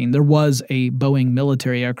 717, there was a Boeing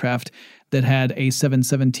military aircraft that had a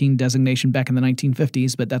 717 designation back in the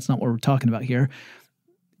 1950s, but that's not what we're talking about here.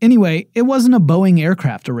 Anyway, it wasn't a Boeing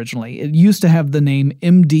aircraft originally. It used to have the name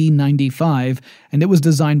MD-95, and it was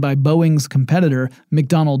designed by Boeing's competitor,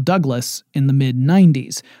 McDonnell Douglas, in the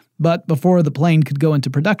mid-90s. But before the plane could go into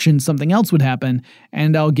production, something else would happen,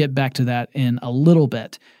 and I'll get back to that in a little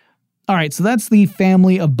bit. All right, so that's the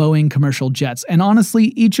family of Boeing commercial jets, and honestly,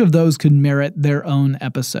 each of those could merit their own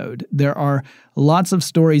episode. There are lots of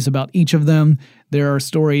stories about each of them. There are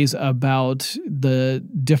stories about the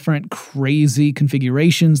different crazy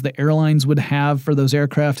configurations the airlines would have for those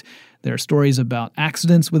aircraft. There are stories about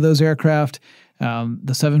accidents with those aircraft.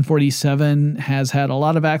 The 747 has had a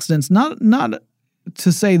lot of accidents, not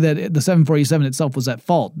to say that the 747 itself was at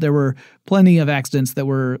fault. There were plenty of accidents that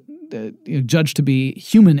were judged to be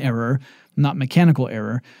human error, not mechanical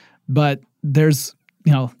error. But there's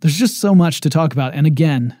just so much to talk about. And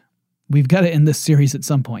again, we've got to end this series at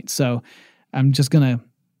some point. So I'm just going to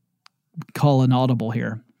call an audible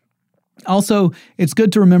here. Also, it's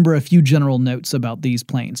good to remember a few general notes about these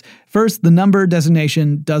planes. First, the number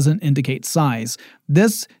designation doesn't indicate size.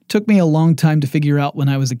 This took me a long time to figure out when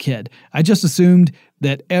I was a kid. I just assumed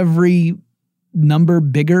that every number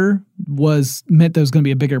bigger meant there was going to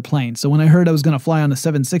be a bigger plane. So when I heard I was going to fly on a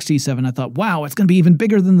 767, I thought, wow, it's going to be even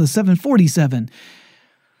bigger than the 747.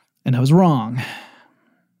 And I was wrong.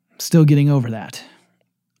 Still getting over that.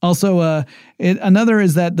 Also, another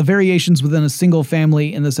is that the variations within a single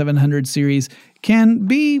family in the 700 series can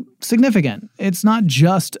be significant. It's not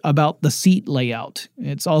just about the seat layout.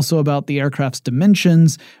 It's also about the aircraft's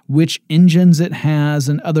dimensions, which engines it has,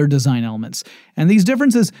 and other design elements. And these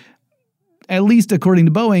differences, at least according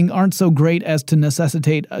to Boeing, aren't so great as to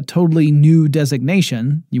necessitate a totally new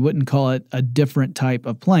designation. You wouldn't call it a different type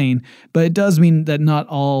of plane, but it does mean that not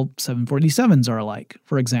all 747s are alike,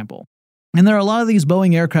 for example. And there are a lot of these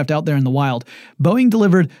Boeing aircraft out there in the wild. Boeing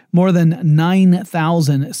delivered more than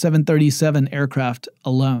 9,000 737 aircraft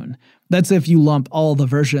alone. That's if you lump all the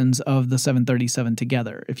versions of the 737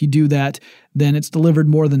 together. If you do that, then it's delivered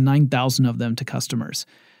more than 9,000 of them to customers.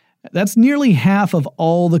 That's nearly half of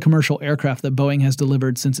all the commercial aircraft that Boeing has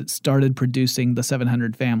delivered since it started producing the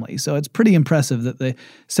 700 family. So it's pretty impressive that the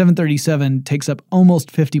 737 takes up almost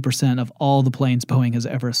 50% of all the planes Boeing has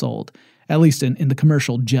ever sold, at least in the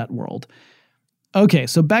commercial jet world. Okay,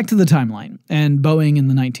 so back to the timeline and Boeing in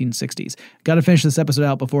the 1960s. Got to finish this episode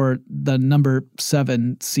out before the number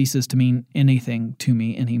 7 ceases to mean anything to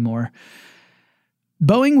me anymore.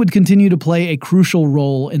 Boeing would continue to play a crucial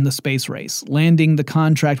role in the space race, landing the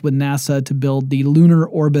contract with NASA to build the Lunar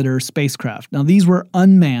Orbiter spacecraft. Now, these were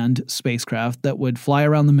unmanned spacecraft that would fly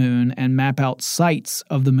around the moon and map out sites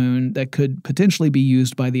of the moon that could potentially be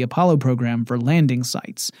used by the Apollo program for landing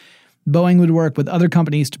sites. Boeing would work with other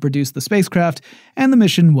companies to produce the spacecraft, and the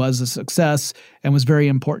mission was a success and was very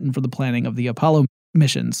important for the planning of the Apollo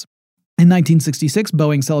missions. In 1966,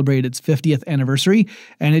 Boeing celebrated its 50th anniversary,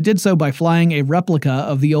 and it did so by flying a replica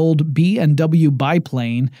of the old B&W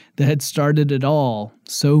biplane that had started it all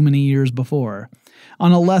so many years before.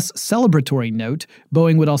 On a less celebratory note,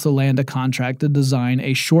 Boeing would also land a contract to design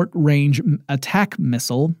a short-range attack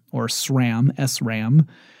missile, or SRAM.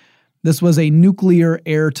 This was a nuclear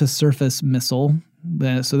air-to-surface missile,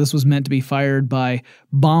 so this was meant to be fired by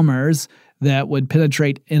bombers that would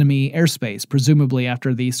penetrate enemy airspace, presumably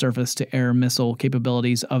after the surface-to-air missile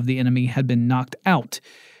capabilities of the enemy had been knocked out.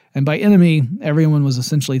 And by enemy, everyone was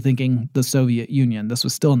essentially thinking the Soviet Union. This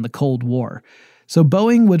was still in the Cold War. So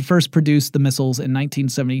Boeing would first produce the missiles in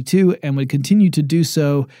 1972 and would continue to do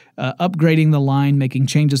so, upgrading the line, making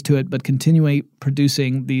changes to it, but continuing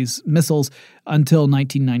producing these missiles until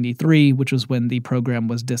 1993, which was when the program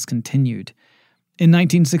was discontinued. In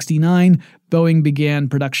 1969, Boeing began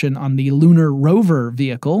production on the Lunar Rover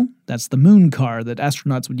vehicle. That's the moon car that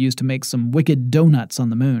astronauts would use to make some wicked donuts on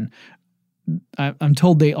the moon. I'm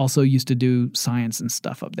told they also used to do science and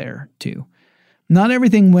stuff up there, too. Not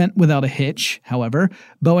everything went without a hitch, however.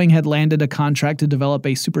 Boeing had landed a contract to develop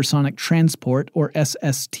a supersonic transport, or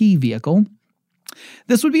SST, vehicle.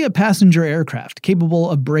 This would be a passenger aircraft capable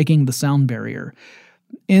of breaking the sound barrier.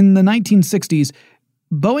 In the 1960s,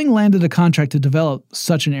 Boeing landed a contract to develop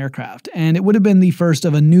such an aircraft, and it would have been the first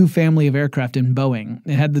of a new family of aircraft in Boeing.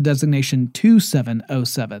 It had the designation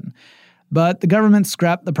 2707. But the government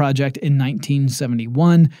scrapped the project in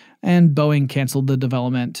 1971, and Boeing canceled the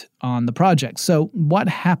development on the project. So what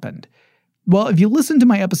happened? Well, if you listen to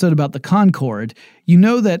my episode about the Concorde, you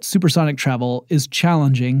know that supersonic travel is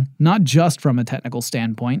challenging, not just from a technical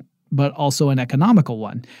standpoint, but also an economical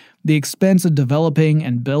one. The expense of developing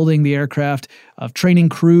and building the aircraft, of training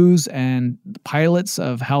crews and pilots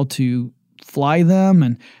of how to fly them,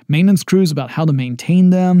 and maintenance crews about how to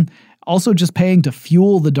maintain them, also just paying to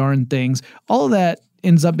fuel the darn things, all of that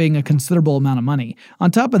ends up being a considerable amount of money. On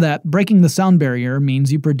top of that, breaking the sound barrier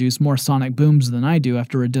means you produce more sonic booms than I do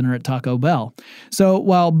after a dinner at Taco Bell. So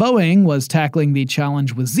while Boeing was tackling the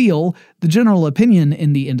challenge with zeal, the general opinion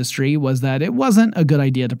in the industry was that it wasn't a good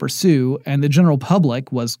idea to pursue, and the general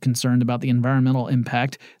public was concerned about the environmental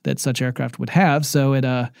impact that such aircraft would have, so it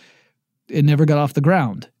never got off the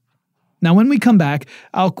ground. Now, when we come back,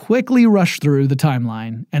 I'll quickly rush through the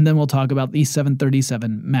timeline, and then we'll talk about the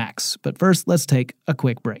 737 MAX. But first, let's take a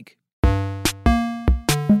quick break.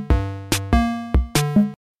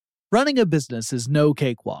 Running a business is no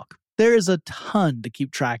cakewalk. There is a ton to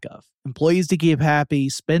keep track of. Employees to keep happy,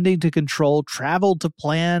 spending to control, travel to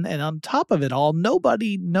plan, and on top of it all,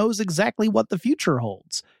 nobody knows exactly what the future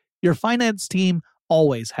holds. Your finance team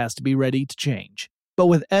always has to be ready to change. But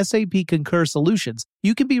with SAP Concur Solutions,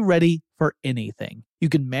 you can be ready for anything. You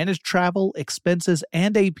can manage travel, expenses,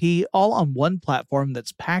 and AP all on one platform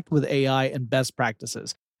that's packed with AI and best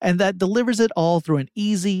practices, and that delivers it all through an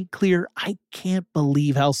easy, clear, I can't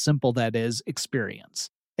believe how simple that is experience.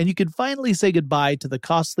 And you can finally say goodbye to the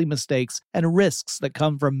costly mistakes and risks that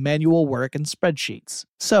come from manual work and spreadsheets.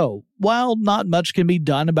 So, while not much can be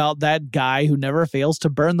done about that guy who never fails to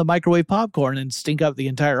burn the microwave popcorn and stink up the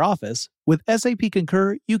entire office, with SAP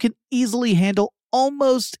Concur, you can easily handle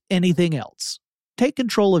almost anything else. Take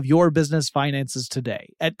control of your business finances today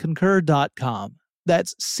at Concur.com.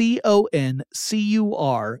 That's CONCUR.com.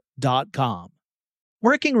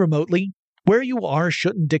 Working remotely, where you are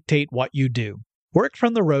shouldn't dictate what you do. Work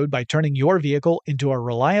from the road by turning your vehicle into a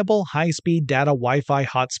reliable high-speed data Wi-Fi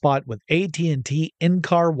hotspot with AT&T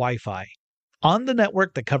in-car Wi-Fi. On the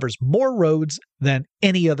network that covers more roads than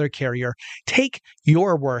any other carrier, take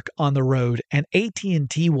your work on the road and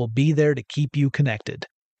AT&T will be there to keep you connected.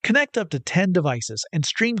 Connect up to 10 devices and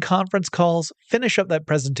stream conference calls, finish up that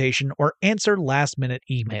presentation, or answer last-minute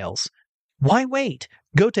emails. Why wait?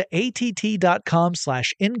 Go to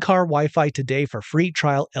att.com/in-car Wi-Fi today for free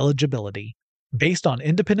trial eligibility. Based on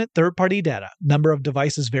independent third-party data, number of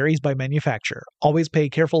devices varies by manufacturer. Always pay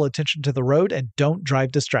careful attention to the road and don't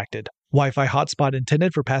drive distracted. Wi-Fi hotspot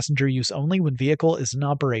intended for passenger use only when vehicle is in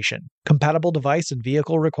operation. Compatible device and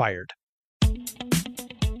vehicle required.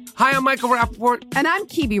 Hi, I'm Michael Rappaport. And I'm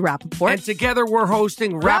Kibi Rappaport. And together we're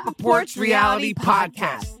hosting Rappaport's Reality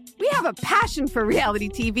Podcast. We have a passion for reality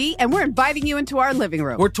TV, and we're inviting you into our living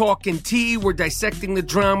room. We're talking tea, we're dissecting the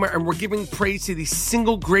drama, and we're giving praise to the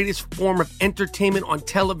single greatest form of entertainment on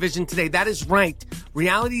television today. That is right.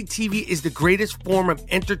 Reality TV is the greatest form of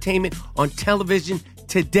entertainment on television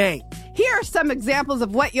today. Here are some examples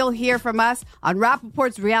of what you'll hear from us on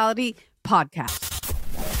Rappaport's Reality Podcast.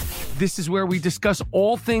 This is where we discuss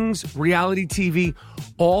all things reality TV,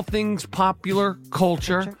 all things popular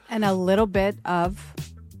culture. And a little bit of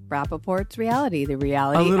Rappaport's reality, the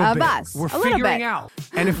reality of us. We're figuring out.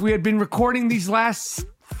 And if we had been recording these last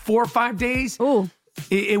 4 or 5 days,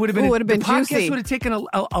 it would have been, the podcast juicy. Would have taken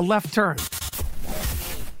a left turn.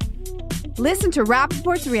 Listen to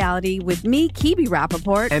Rappaport's Reality with me, Kibi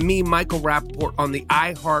Rappaport. And me, Michael Rappaport, on the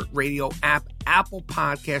iHeartRadio app, Apple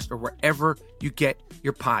Podcast, or wherever you get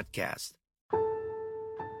your podcast.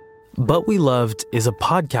 But We Loved is a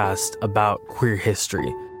podcast about queer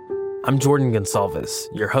history. I'm Jordan Gonsalves,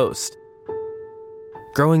 your host.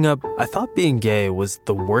 Growing up, I thought being gay was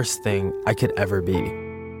the worst thing I could ever be.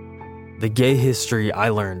 The gay history I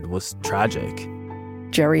learned was tragic.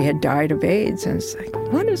 Jerry had died of AIDS, and it's like,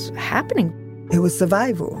 what is happening? It was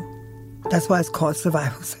survival. That's why it's called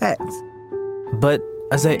survival sex. But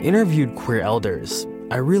as I interviewed queer elders,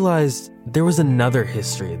 I realized there was another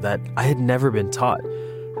history that I had never been taught,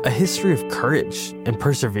 a history of courage and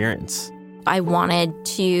perseverance. I wanted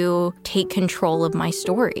to take control of my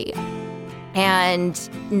story and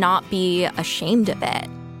not be ashamed of it.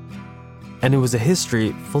 And it was a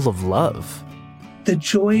history full of love. The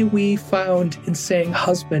joy we found in saying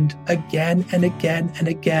husband again and again and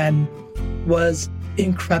again was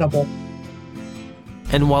incredible.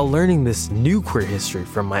 And while learning this new queer history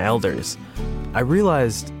from my elders, I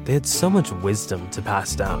realized they had so much wisdom to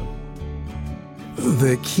pass down.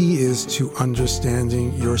 The key is to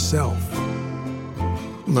understanding yourself,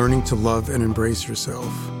 learning to love and embrace yourself.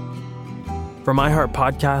 For iHeart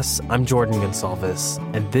Podcasts, I'm Jordan Gonsalves,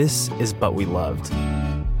 and this is But We Loved.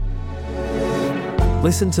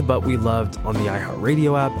 Listen to But We Loved on the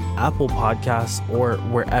iHeartRadio app, Apple Podcasts, or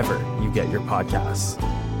wherever you get your podcasts.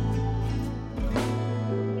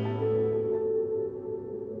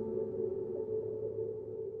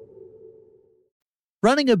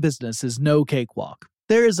 Running a business is no cakewalk.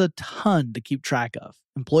 There is a ton to keep track of.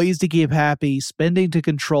 Employees to keep happy, spending to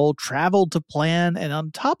control, travel to plan, and on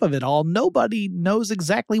top of it all, nobody knows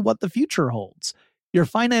exactly what the future holds. Your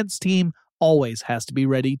finance team always has to be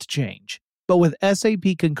ready to change. But with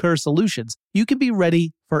SAP Concur Solutions, you can be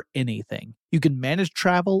ready for anything. You can manage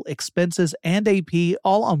travel, expenses, and AP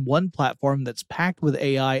all on one platform that's packed with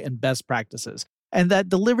AI and best practices, and that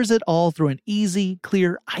delivers it all through an easy,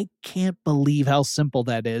 clear, I can't believe how simple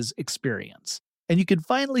that is experience. And you can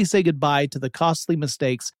finally say goodbye to the costly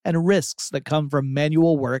mistakes and risks that come from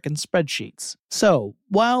manual work and spreadsheets. So,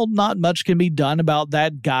 while not much can be done about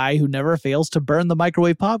that guy who never fails to burn the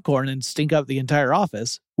microwave popcorn and stink up the entire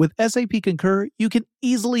office, with SAP Concur, you can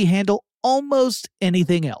easily handle almost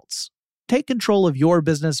anything else. Take control of your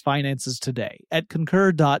business finances today at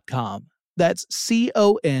concur.com. That's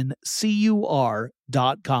CONCUR.com.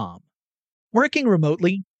 Working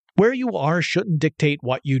remotely, where you are shouldn't dictate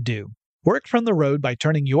what you do. Work from the road by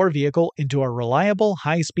turning your vehicle into a reliable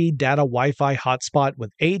high-speed data Wi-Fi hotspot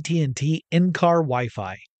with AT&T in-car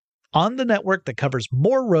Wi-Fi. On the network that covers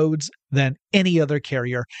more roads than any other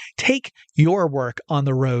carrier, take your work on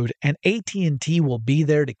the road and AT&T will be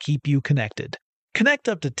there to keep you connected. Connect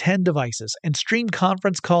up to 10 devices and stream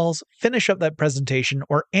conference calls, finish up that presentation,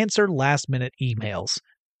 or answer last-minute emails.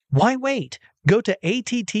 Why wait? Go to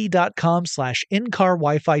att.com/in-car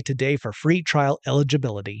Wi-Fi today for free trial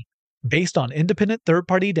eligibility. Based on independent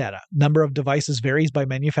third-party data, number of devices varies by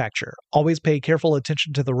manufacturer. Always pay careful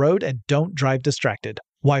attention to the road and don't drive distracted.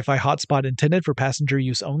 Wi-Fi hotspot intended for passenger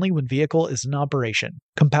use only when vehicle is in operation.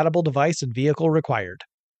 Compatible device and vehicle required.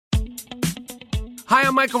 Hi,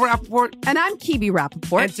 I'm Michael Rappaport. And I'm Kibi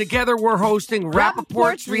Rappaport. And together we're hosting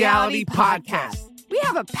Rappaport's Reality Podcast. We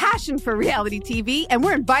have a passion for reality TV, and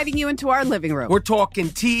we're inviting you into our living room. We're talking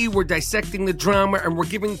tea, we're dissecting the drama, and we're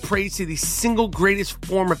giving praise to the single greatest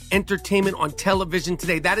form of entertainment on television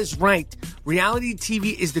today. That is right. Reality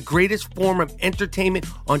TV is the greatest form of entertainment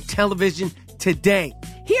on television today.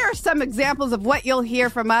 Here are some examples of what you'll hear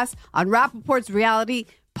from us on Rappaport's Reality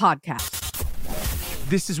Podcast.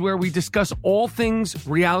 This is where we discuss all things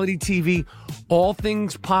reality TV, all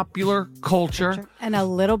things popular culture. And a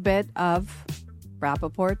little bit of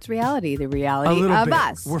Rappaport's reality, the reality of bit.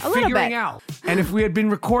 us. We're figuring out. And if we had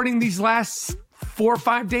been recording these last 4 or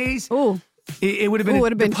 5 days, it would have been,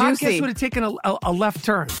 the podcast juicy. would have taken a left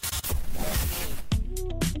turn.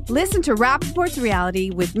 Listen to Rappaport's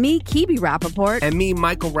Reality with me, Kibi Rappaport. And me,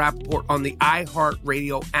 Michael Rappaport, on the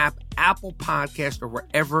iHeartRadio app, Apple Podcast, or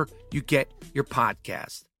wherever you get your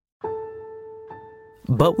podcast.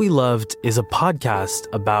 But We Loved is a podcast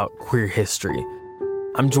about queer history.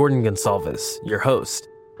 I'm Jordan Gonsalves, your host.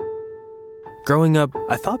 Growing up,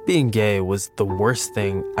 I thought being gay was the worst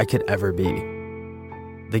thing I could ever be.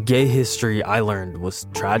 The gay history I learned was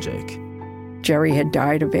tragic. Jerry had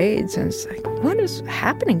died of AIDS, and it's like, what is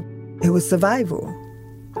happening? It was survival.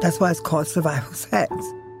 That's why it's called survival sex.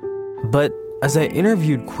 But as I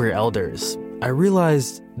interviewed queer elders, I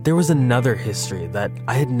realized there was another history that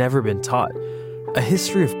I had never been taught, a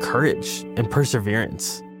history of courage and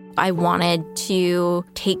perseverance. I wanted to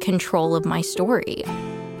take control of my story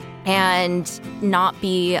and not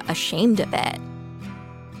be ashamed of it.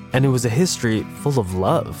 And it was a history full of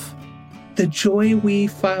love. The joy we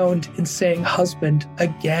found in saying husband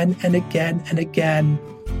again and again and again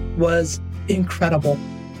was incredible.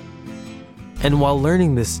 And while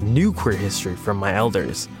learning this new queer history from my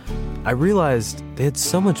elders, I realized they had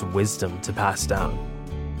so much wisdom to pass down.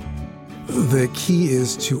 The key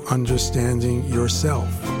is to understanding yourself,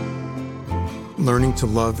 learning to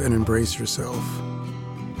love and embrace yourself.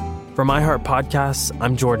 From iHeart Podcasts,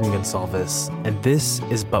 I'm Jordan Gonsalves, and this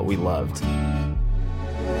is But We Loved.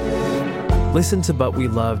 Listen to But We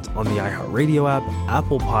Loved on the iHeartRadio app,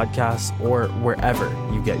 Apple Podcasts, or wherever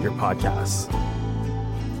you get your podcasts.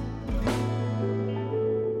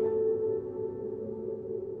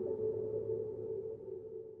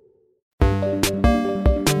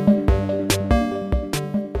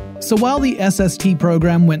 So while the SST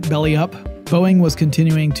program went belly up, Boeing was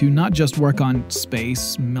continuing to not just work on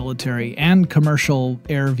space, military, and commercial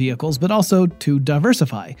air vehicles, but also to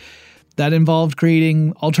diversify. That involved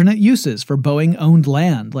creating alternate uses for Boeing-owned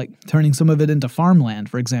land, like turning some of it into farmland,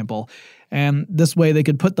 for example. And this way they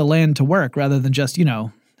could put the land to work rather than just,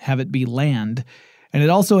 have it be land. And it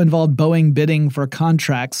also involved Boeing bidding for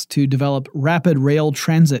contracts to develop rapid rail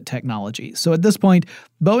transit technology. So at this point,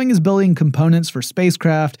 Boeing is building components for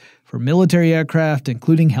spacecraft, for military aircraft,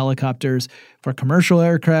 including helicopters, for commercial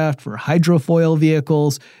aircraft, for hydrofoil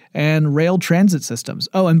vehicles, and rail transit systems.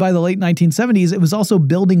 Oh, and by the late 1970s, it was also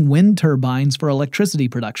building wind turbines for electricity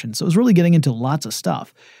production. So it was really getting into lots of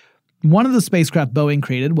stuff. One of the spacecraft Boeing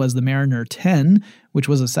created was the Mariner 10, which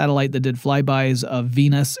was a satellite that did flybys of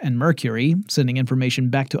Venus and Mercury, sending information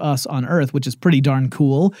back to us on Earth, which is pretty darn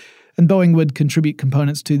cool. And Boeing would contribute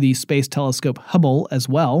components to the Space Telescope Hubble as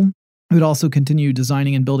well. It would also continue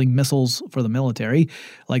designing and building missiles for the military,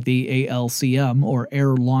 like the ALCM, or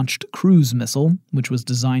Air-Launched Cruise Missile, which was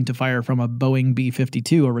designed to fire from a Boeing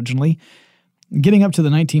B-52 originally. Getting up to the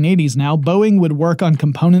 1980s now, Boeing would work on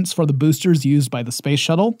components for the boosters used by the Space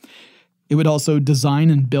Shuttle. It would also design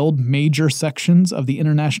and build major sections of the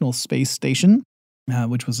International Space Station,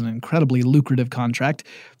 which was an incredibly lucrative contract.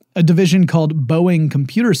 A division called Boeing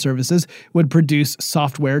Computer Services would produce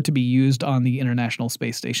software to be used on the International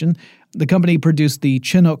Space Station. The company produced the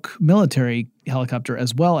Chinook military helicopter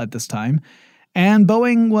as well at this time. And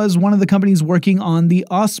Boeing was one of the companies working on the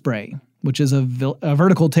Osprey, which is a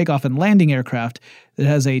vertical takeoff and landing aircraft that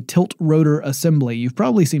has a tilt rotor assembly. You've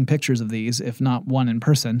probably seen pictures of these, if not one in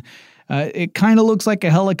person. It kind of looks like a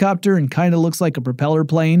helicopter and kind of looks like a propeller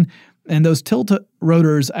plane. And those tilt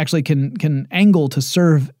rotors actually can angle to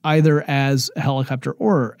serve either as a helicopter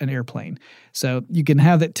or an airplane. So you can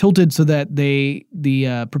have it tilted so that the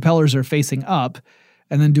propellers are facing up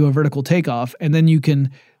and then do a vertical takeoff. And then you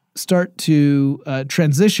can start to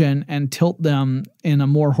transition and tilt them in a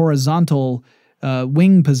more horizontal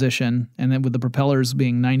wing position, and then with the propellers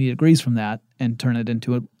being 90 degrees from that, and turn it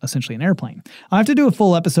into essentially an airplane. I'll have to do a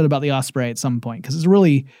full episode about the Osprey at some point, because it's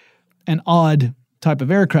really an odd type of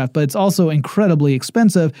aircraft, but it's also incredibly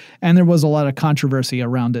expensive, and there was a lot of controversy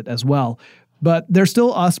around it as well. But there's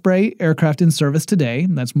still Osprey aircraft in service today.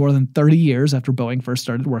 That's more than 30 years after Boeing first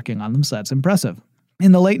started working on them, so that's impressive.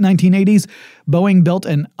 In the late 1980s, Boeing built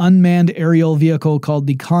an unmanned aerial vehicle called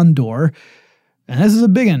the Condor, and this is a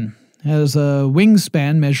big one. It has a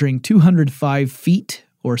wingspan measuring 205 feet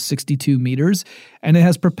or 62 meters, and it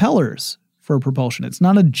has propellers for propulsion. It's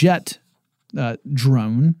not a jet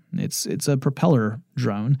drone. It's a propeller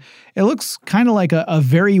drone. It looks kind of like a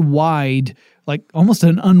very wide, like almost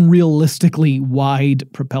an unrealistically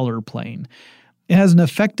wide propeller plane. It has an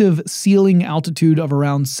effective ceiling altitude of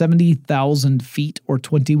around 70,000 feet or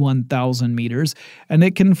 21,000 meters, and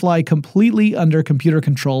it can fly completely under computer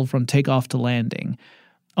control from takeoff to landing.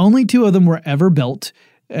 Only 2 of them were ever built,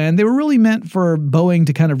 and they were really meant for Boeing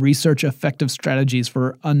to kind of research effective strategies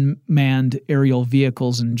for unmanned aerial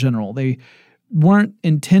vehicles in general. They weren't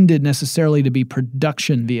intended necessarily to be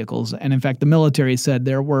production vehicles, and in fact, the military said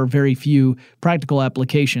there were very few practical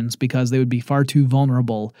applications because they would be far too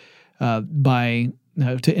vulnerable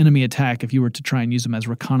to enemy attack if you were to try and use them as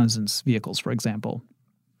reconnaissance vehicles, for example.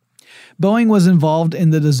 Boeing was involved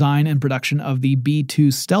in the design and production of the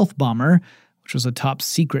B-2 stealth bomber, which was a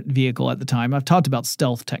top-secret vehicle at the time. I've talked about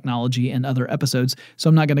stealth technology in other episodes, so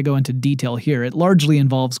I'm not going to go into detail here. It largely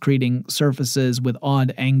involves creating surfaces with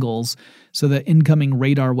odd angles so that incoming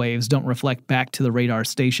radar waves don't reflect back to the radar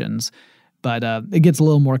stations. But it gets a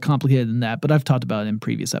little more complicated than that, but I've talked about it in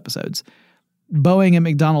previous episodes. Boeing and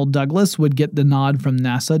McDonnell Douglas would get the nod from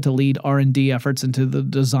NASA to lead R&D efforts into the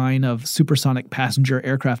design of supersonic passenger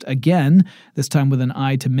aircraft again, this time with an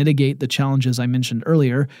eye to mitigate the challenges I mentioned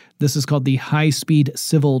earlier. This is called the High-Speed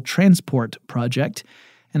Civil Transport Project,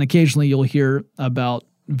 and occasionally you'll hear about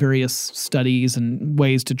various studies and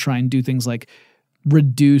ways to try and do things like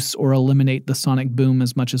reduce or eliminate the sonic boom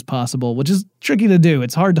as much as possible, which is tricky to do.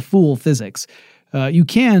 It's hard to fool physics. You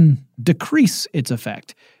can decrease its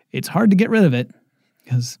effect. It's hard to get rid of it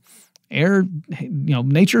because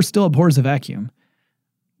nature still abhors a vacuum.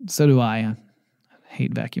 So do I. I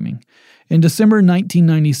hate vacuuming. In December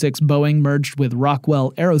 1996, Boeing merged with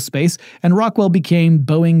Rockwell Aerospace, and Rockwell became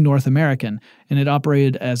Boeing North American, and it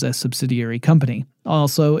operated as a subsidiary company.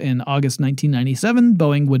 Also, in August 1997,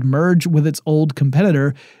 Boeing would merge with its old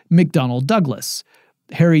competitor, McDonnell Douglas.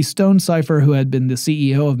 Harry Stonecipher, who had been the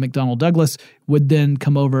CEO of McDonnell Douglas, would then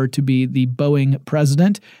come over to be the Boeing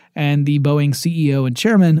president, and the Boeing CEO and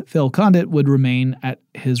chairman, Phil Condit, would remain at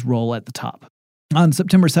his role at the top. On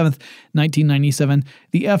September 7th, 1997,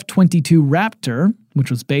 the F-22 Raptor,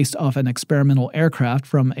 which was based off an experimental aircraft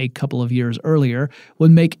from a couple of years earlier,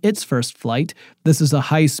 would make its first flight. This is a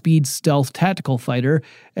high-speed stealth tactical fighter,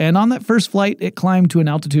 and on that first flight, it climbed to an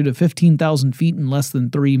altitude of 15,000 feet in less than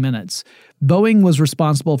 3 minutes. Boeing was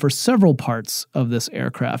responsible for several parts of this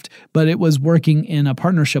aircraft, but it was working in a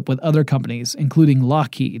partnership with other companies, including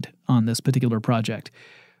Lockheed, on this particular project.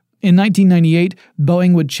 In 1998,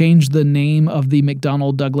 Boeing would change the name of the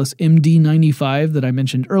McDonnell Douglas MD-95 that I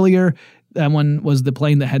mentioned earlier. That one was the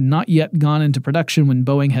plane that had not yet gone into production when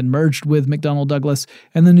Boeing had merged with McDonnell Douglas,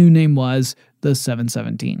 and the new name was the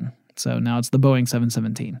 717. So now it's the Boeing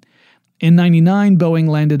 717. In 1999, Boeing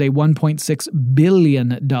landed a $1.6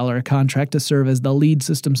 billion contract to serve as the lead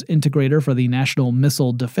systems integrator for the National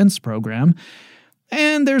Missile Defense Program.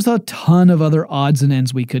 And there's a ton of other odds and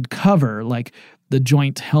ends we could cover, like the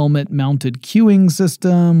Joint Helmet-Mounted Cueing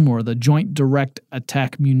System, or the Joint Direct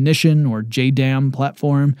Attack Munition, or JDAM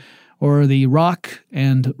platform, or the Rock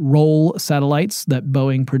and Roll satellites that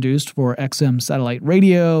Boeing produced for XM satellite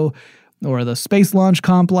radio, or the Space Launch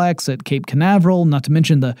Complex at Cape Canaveral, not to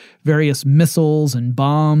mention the various missiles and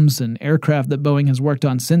bombs and aircraft that Boeing has worked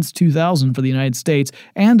on since 2000 for the United States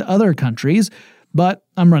and other countries. But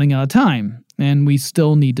I'm running out of time, and we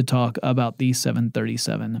still need to talk about the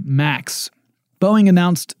 737 MAX. Boeing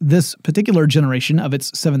announced this particular generation of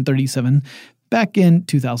its 737 back in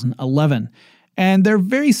 2011, and they're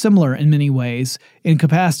very similar in many ways in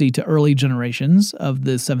capacity to early generations of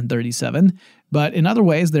the 737, but in other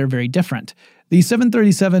ways they're very different. The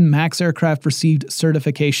 737 MAX aircraft received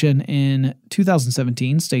certification in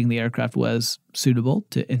 2017, stating the aircraft was suitable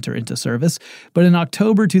to enter into service, but in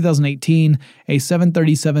October 2018, a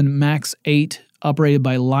 737 MAX 8 operated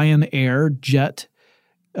by Lion Air jet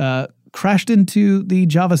crashed into the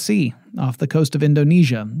Java Sea off the coast of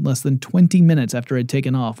Indonesia less than 20 minutes after it had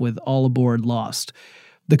taken off, with all aboard lost.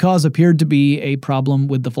 The cause appeared to be a problem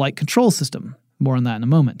with the flight control system. More on that in a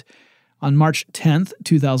moment. On March 10th,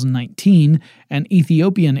 2019, an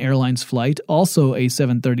Ethiopian Airlines flight, also a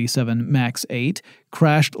 737 MAX 8,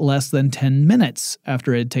 crashed less than 10 minutes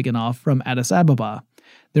after it had taken off from Addis Ababa.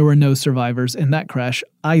 There were no survivors in that crash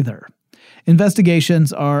either.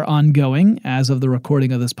 Investigations are ongoing as of the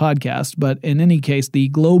recording of this podcast, but in any case, the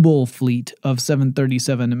global fleet of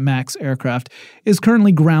 737 MAX aircraft is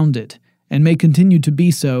currently grounded and may continue to be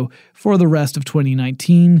so for the rest of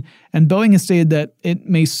 2019, and Boeing has stated that it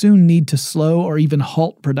may soon need to slow or even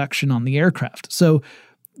halt production on the aircraft. So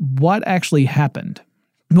what actually happened?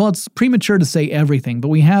 Well, it's premature to say everything, but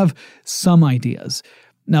we have some ideas.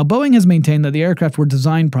 Now, Boeing has maintained that the aircraft were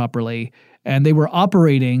designed properly and they were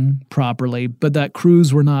operating properly, but that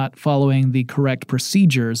crews were not following the correct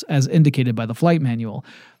procedures as indicated by the flight manual.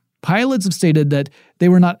 Pilots have stated that they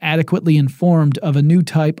were not adequately informed of a new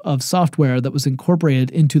type of software that was incorporated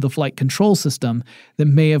into the flight control system that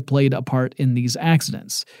may have played a part in these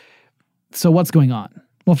accidents. So what's going on?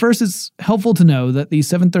 Well, first, it's helpful to know that the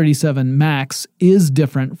 737 MAX is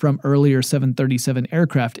different from earlier 737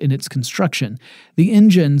 aircraft in its construction. The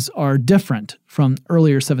engines are different from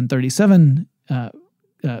earlier 737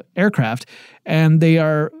 aircraft, and they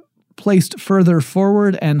are placed further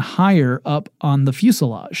forward and higher up on the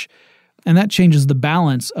fuselage. And that changes the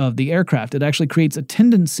balance of the aircraft. It actually creates a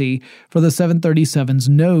tendency for the 737's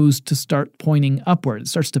nose to start pointing upward. It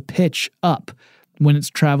starts to pitch up when it's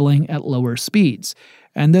traveling at lower speeds.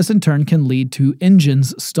 And this in turn can lead to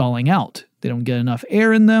engines stalling out. They don't get enough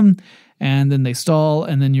air in them, and then they stall,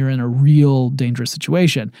 and then you're in a real dangerous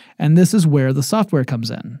situation. And this is where the software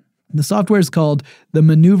comes in. The software is called the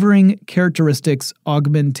Maneuvering Characteristics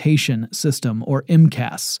Augmentation System, or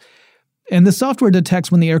MCAS. And the software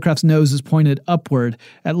detects when the aircraft's nose is pointed upward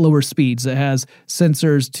at lower speeds. It has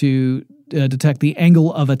sensors to detect the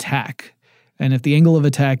angle of attack. And if the angle of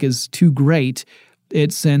attack is too great,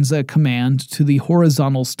 it sends a command to the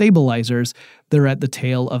horizontal stabilizers that are at the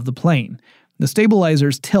tail of the plane. The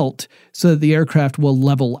stabilizers tilt so that the aircraft will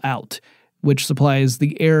level out, which supplies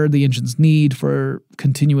the air the engines need for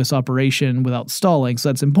continuous operation without stalling, so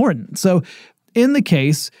that's important. So in the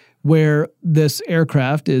case where this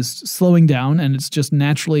aircraft is slowing down and it's just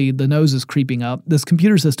naturally the nose is creeping up, this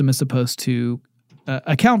computer system is supposed to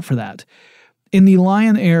account for that. In the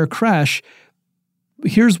Lion Air crash,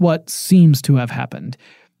 here's what seems to have happened.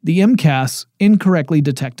 The MCAS incorrectly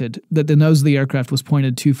detected that the nose of the aircraft was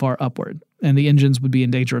pointed too far upward, and the engines would be in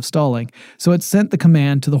danger of stalling. So it sent the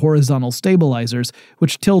command to the horizontal stabilizers,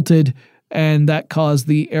 which tilted, and that caused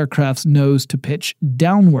the aircraft's nose to pitch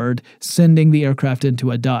downward, sending the aircraft into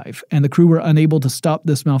a dive. And the crew were unable to stop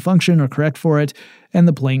this malfunction or correct for it, and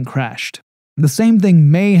the plane crashed. The same thing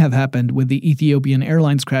may have happened with the Ethiopian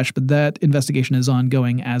Airlines crash, but that investigation is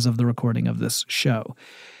ongoing as of the recording of this show.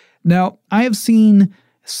 Now, I have seen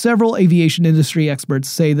several aviation industry experts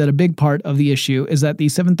say that a big part of the issue is that the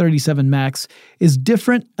 737 MAX is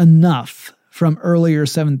different enough from earlier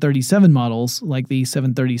 737 models, like the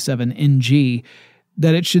 737 NG,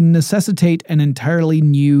 that it should necessitate an entirely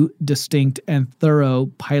new, distinct, and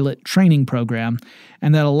thorough pilot training program,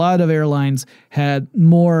 and that a lot of airlines had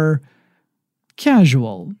more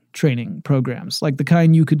casual training programs, like the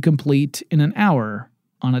kind you could complete in an hour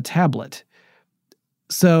on a tablet.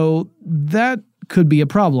 So that could be a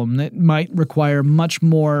problem that might require much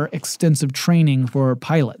more extensive training for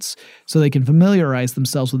pilots so they can familiarize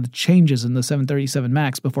themselves with the changes in the 737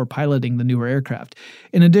 MAX before piloting the newer aircraft.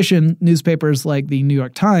 In addition, newspapers like the New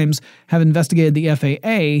York Times have investigated the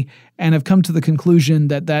FAA and have come to the conclusion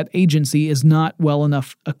that that agency is not well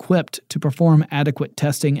enough equipped to perform adequate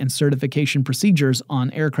testing and certification procedures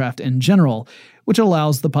on aircraft in general, which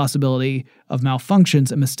allows the possibility of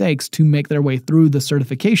malfunctions and mistakes to make their way through the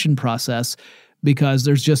certification process because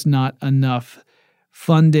there's just not enough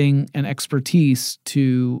funding and expertise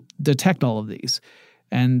to detect all of these.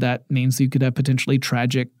 And that means you could have potentially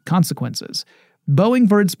tragic consequences. Boeing,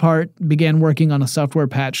 for its part, began working on a software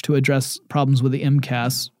patch to address problems with the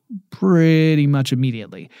MCAS pretty much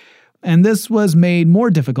immediately. And this was made more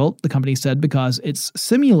difficult, the company said, because its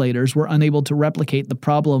simulators were unable to replicate the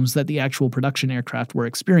problems that the actual production aircraft were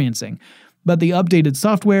experiencing. But the updated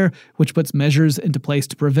software, which puts measures into place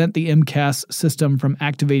to prevent the MCAS system from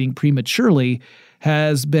activating prematurely,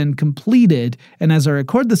 has been completed, and as I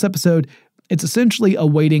record this episode, it's essentially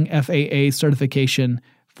awaiting FAA certification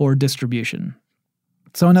for distribution.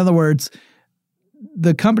 So in other words,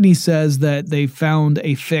 the company says that they found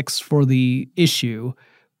a fix for the issue,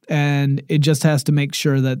 and it just has to make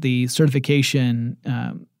sure that the certification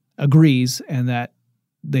agrees and that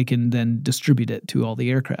they can then distribute it to all the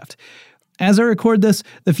aircraft. As I record this,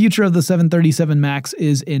 the future of the 737 MAX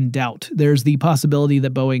is in doubt. There's the possibility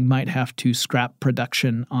that Boeing might have to scrap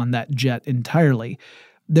production on that jet entirely.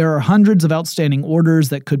 There are hundreds of outstanding orders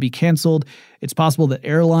that could be canceled. It's possible that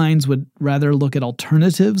airlines would rather look at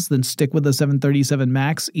alternatives than stick with the 737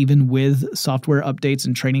 MAX, even with software updates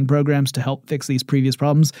and training programs to help fix these previous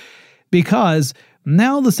problems, because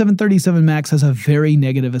now the 737 MAX has a very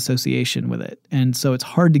negative association with it, and so it's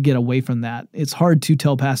hard to get away from that. It's hard to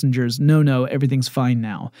tell passengers, no, everything's fine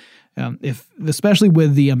now. Especially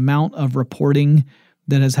with the amount of reporting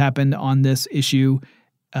that has happened on this issue,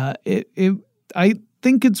 I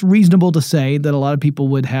think it's reasonable to say that a lot of people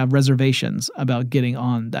would have reservations about getting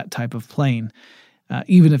on that type of plane,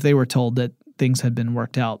 even if they were told that things had been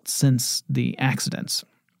worked out since the accidents.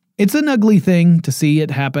 It's an ugly thing to see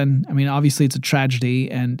it happen. I mean, obviously it's a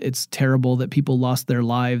tragedy and it's terrible that people lost their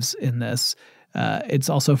lives in this. It's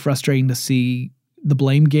also frustrating to see the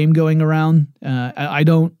blame game going around. I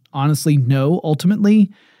don't honestly know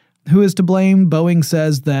ultimately who is to blame. Boeing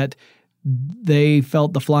says that they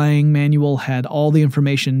felt the flying manual had all the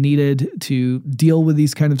information needed to deal with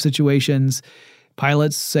these kind of situations.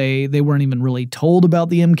 Pilots say they weren't even really told about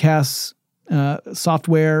the MCAS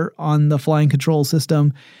software on the flying control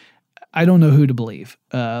system. I don't know who to believe.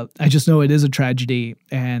 I just know it is a tragedy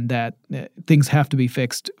and that things have to be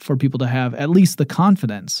fixed for people to have at least the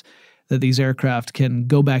confidence that these aircraft can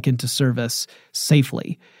go back into service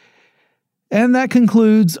safely. And that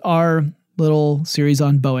concludes our little series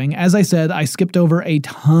on Boeing. As I said, I skipped over a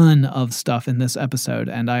ton of stuff in this episode,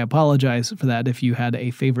 and I apologize for that if you had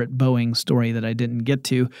a favorite Boeing story that I didn't get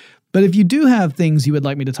to. But if you do have things you would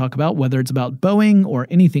like me to talk about, whether it's about Boeing or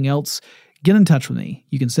anything else, get in touch with me.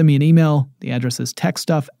 You can send me an email. The address is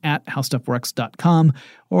techstuff@howstuffworks.com,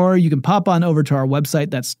 or you can pop on over to our website.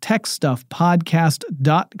 That's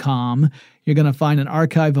techstuffpodcast.com. You're going to find an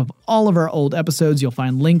archive of all of our old episodes. You'll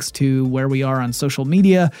find links to where we are on social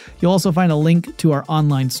media. You'll also find a link to our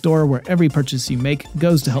online store where every purchase you make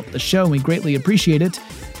goes to help the show, and we greatly appreciate it.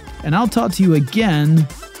 And I'll talk to you again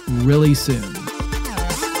really soon.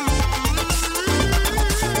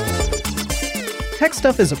 Tech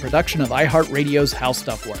Stuff is a production of iHeartRadio's How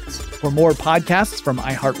Stuff Works. For more podcasts from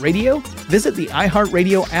iHeartRadio, visit the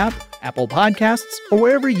iHeartRadio app, Apple Podcasts, or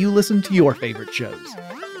wherever you listen to your favorite shows.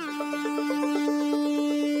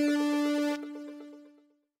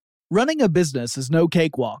 Running a business is no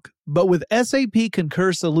cakewalk, but with SAP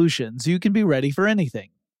Concur Solutions, you can be ready for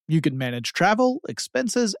anything. You can manage travel,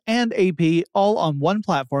 expenses, and AP all on one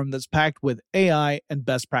platform that's packed with AI and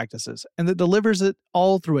best practices, and that delivers it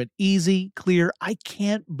all through an easy, clear, I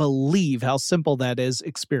can't believe how simple that is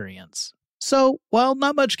experience. So, while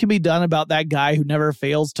not much can be done about that guy who never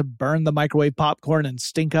fails to burn the microwave popcorn and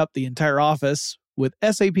stink up the entire office, with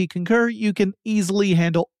SAP Concur, you can easily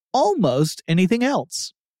handle almost anything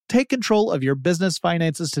else. Take control of your business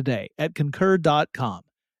finances today at Concur.com.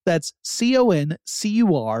 That's CONCUR.com.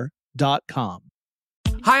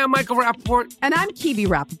 Hi, I'm Michael Rappaport. And I'm Kibi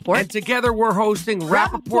Rappaport. And together we're hosting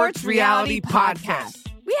Rappaport's Reality Podcast.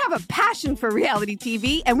 We have a passion for reality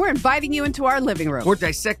TV, and we're inviting you into our living room. We're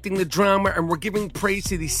dissecting the drama, and we're giving praise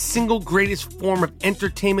to the single greatest form of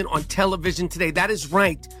entertainment on television today. That is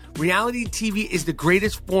right. Reality TV is the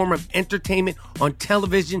greatest form of entertainment on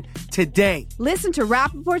television today. Listen to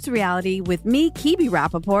Rappaport's Reality with me, Kibi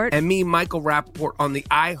Rappaport. And me, Michael Rappaport, on the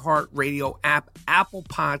iHeartRadio app, Apple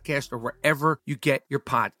Podcast, or wherever you get your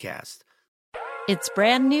podcast. It's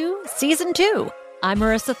brand new, Season 2. I'm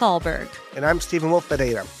Marissa Thalberg. And I'm Stephen Wolf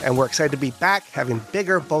Pereira, and we're excited to be back having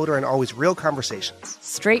bigger, bolder, and always real conversations.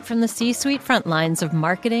 Straight from the C-suite front lines of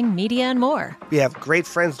marketing, media, and more. We have great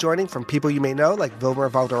friends joining from people you may know, like Wilmer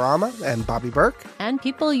Valderrama and Bobby Burke. And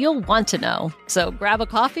people you'll want to know. So grab a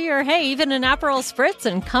coffee or, hey, even an Aperol Spritz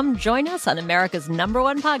and come join us on America's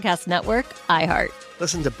 #1 podcast network, iHeart.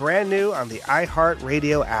 Listen to brand new on the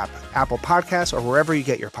iHeartRadio app, Apple Podcasts, or wherever you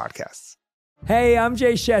get your podcasts. Hey, I'm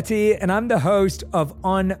Jay Shetty, and I'm the host of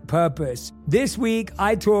On Purpose. This week,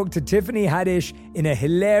 I talked to Tiffany Haddish in a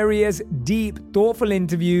hilarious, deep, thoughtful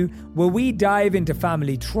interview where we dive into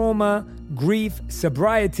family trauma, grief,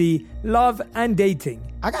 sobriety, love, and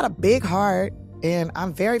dating. I got a big heart, and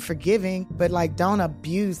I'm very forgiving, but don't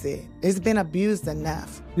abuse it. It's been abused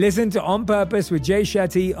enough. Listen to On Purpose with Jay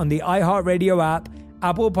Shetty on the iHeartRadio app,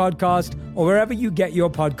 Apple Podcast, or wherever you get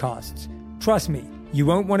your podcasts. Trust me, you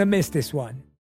won't want to miss this one.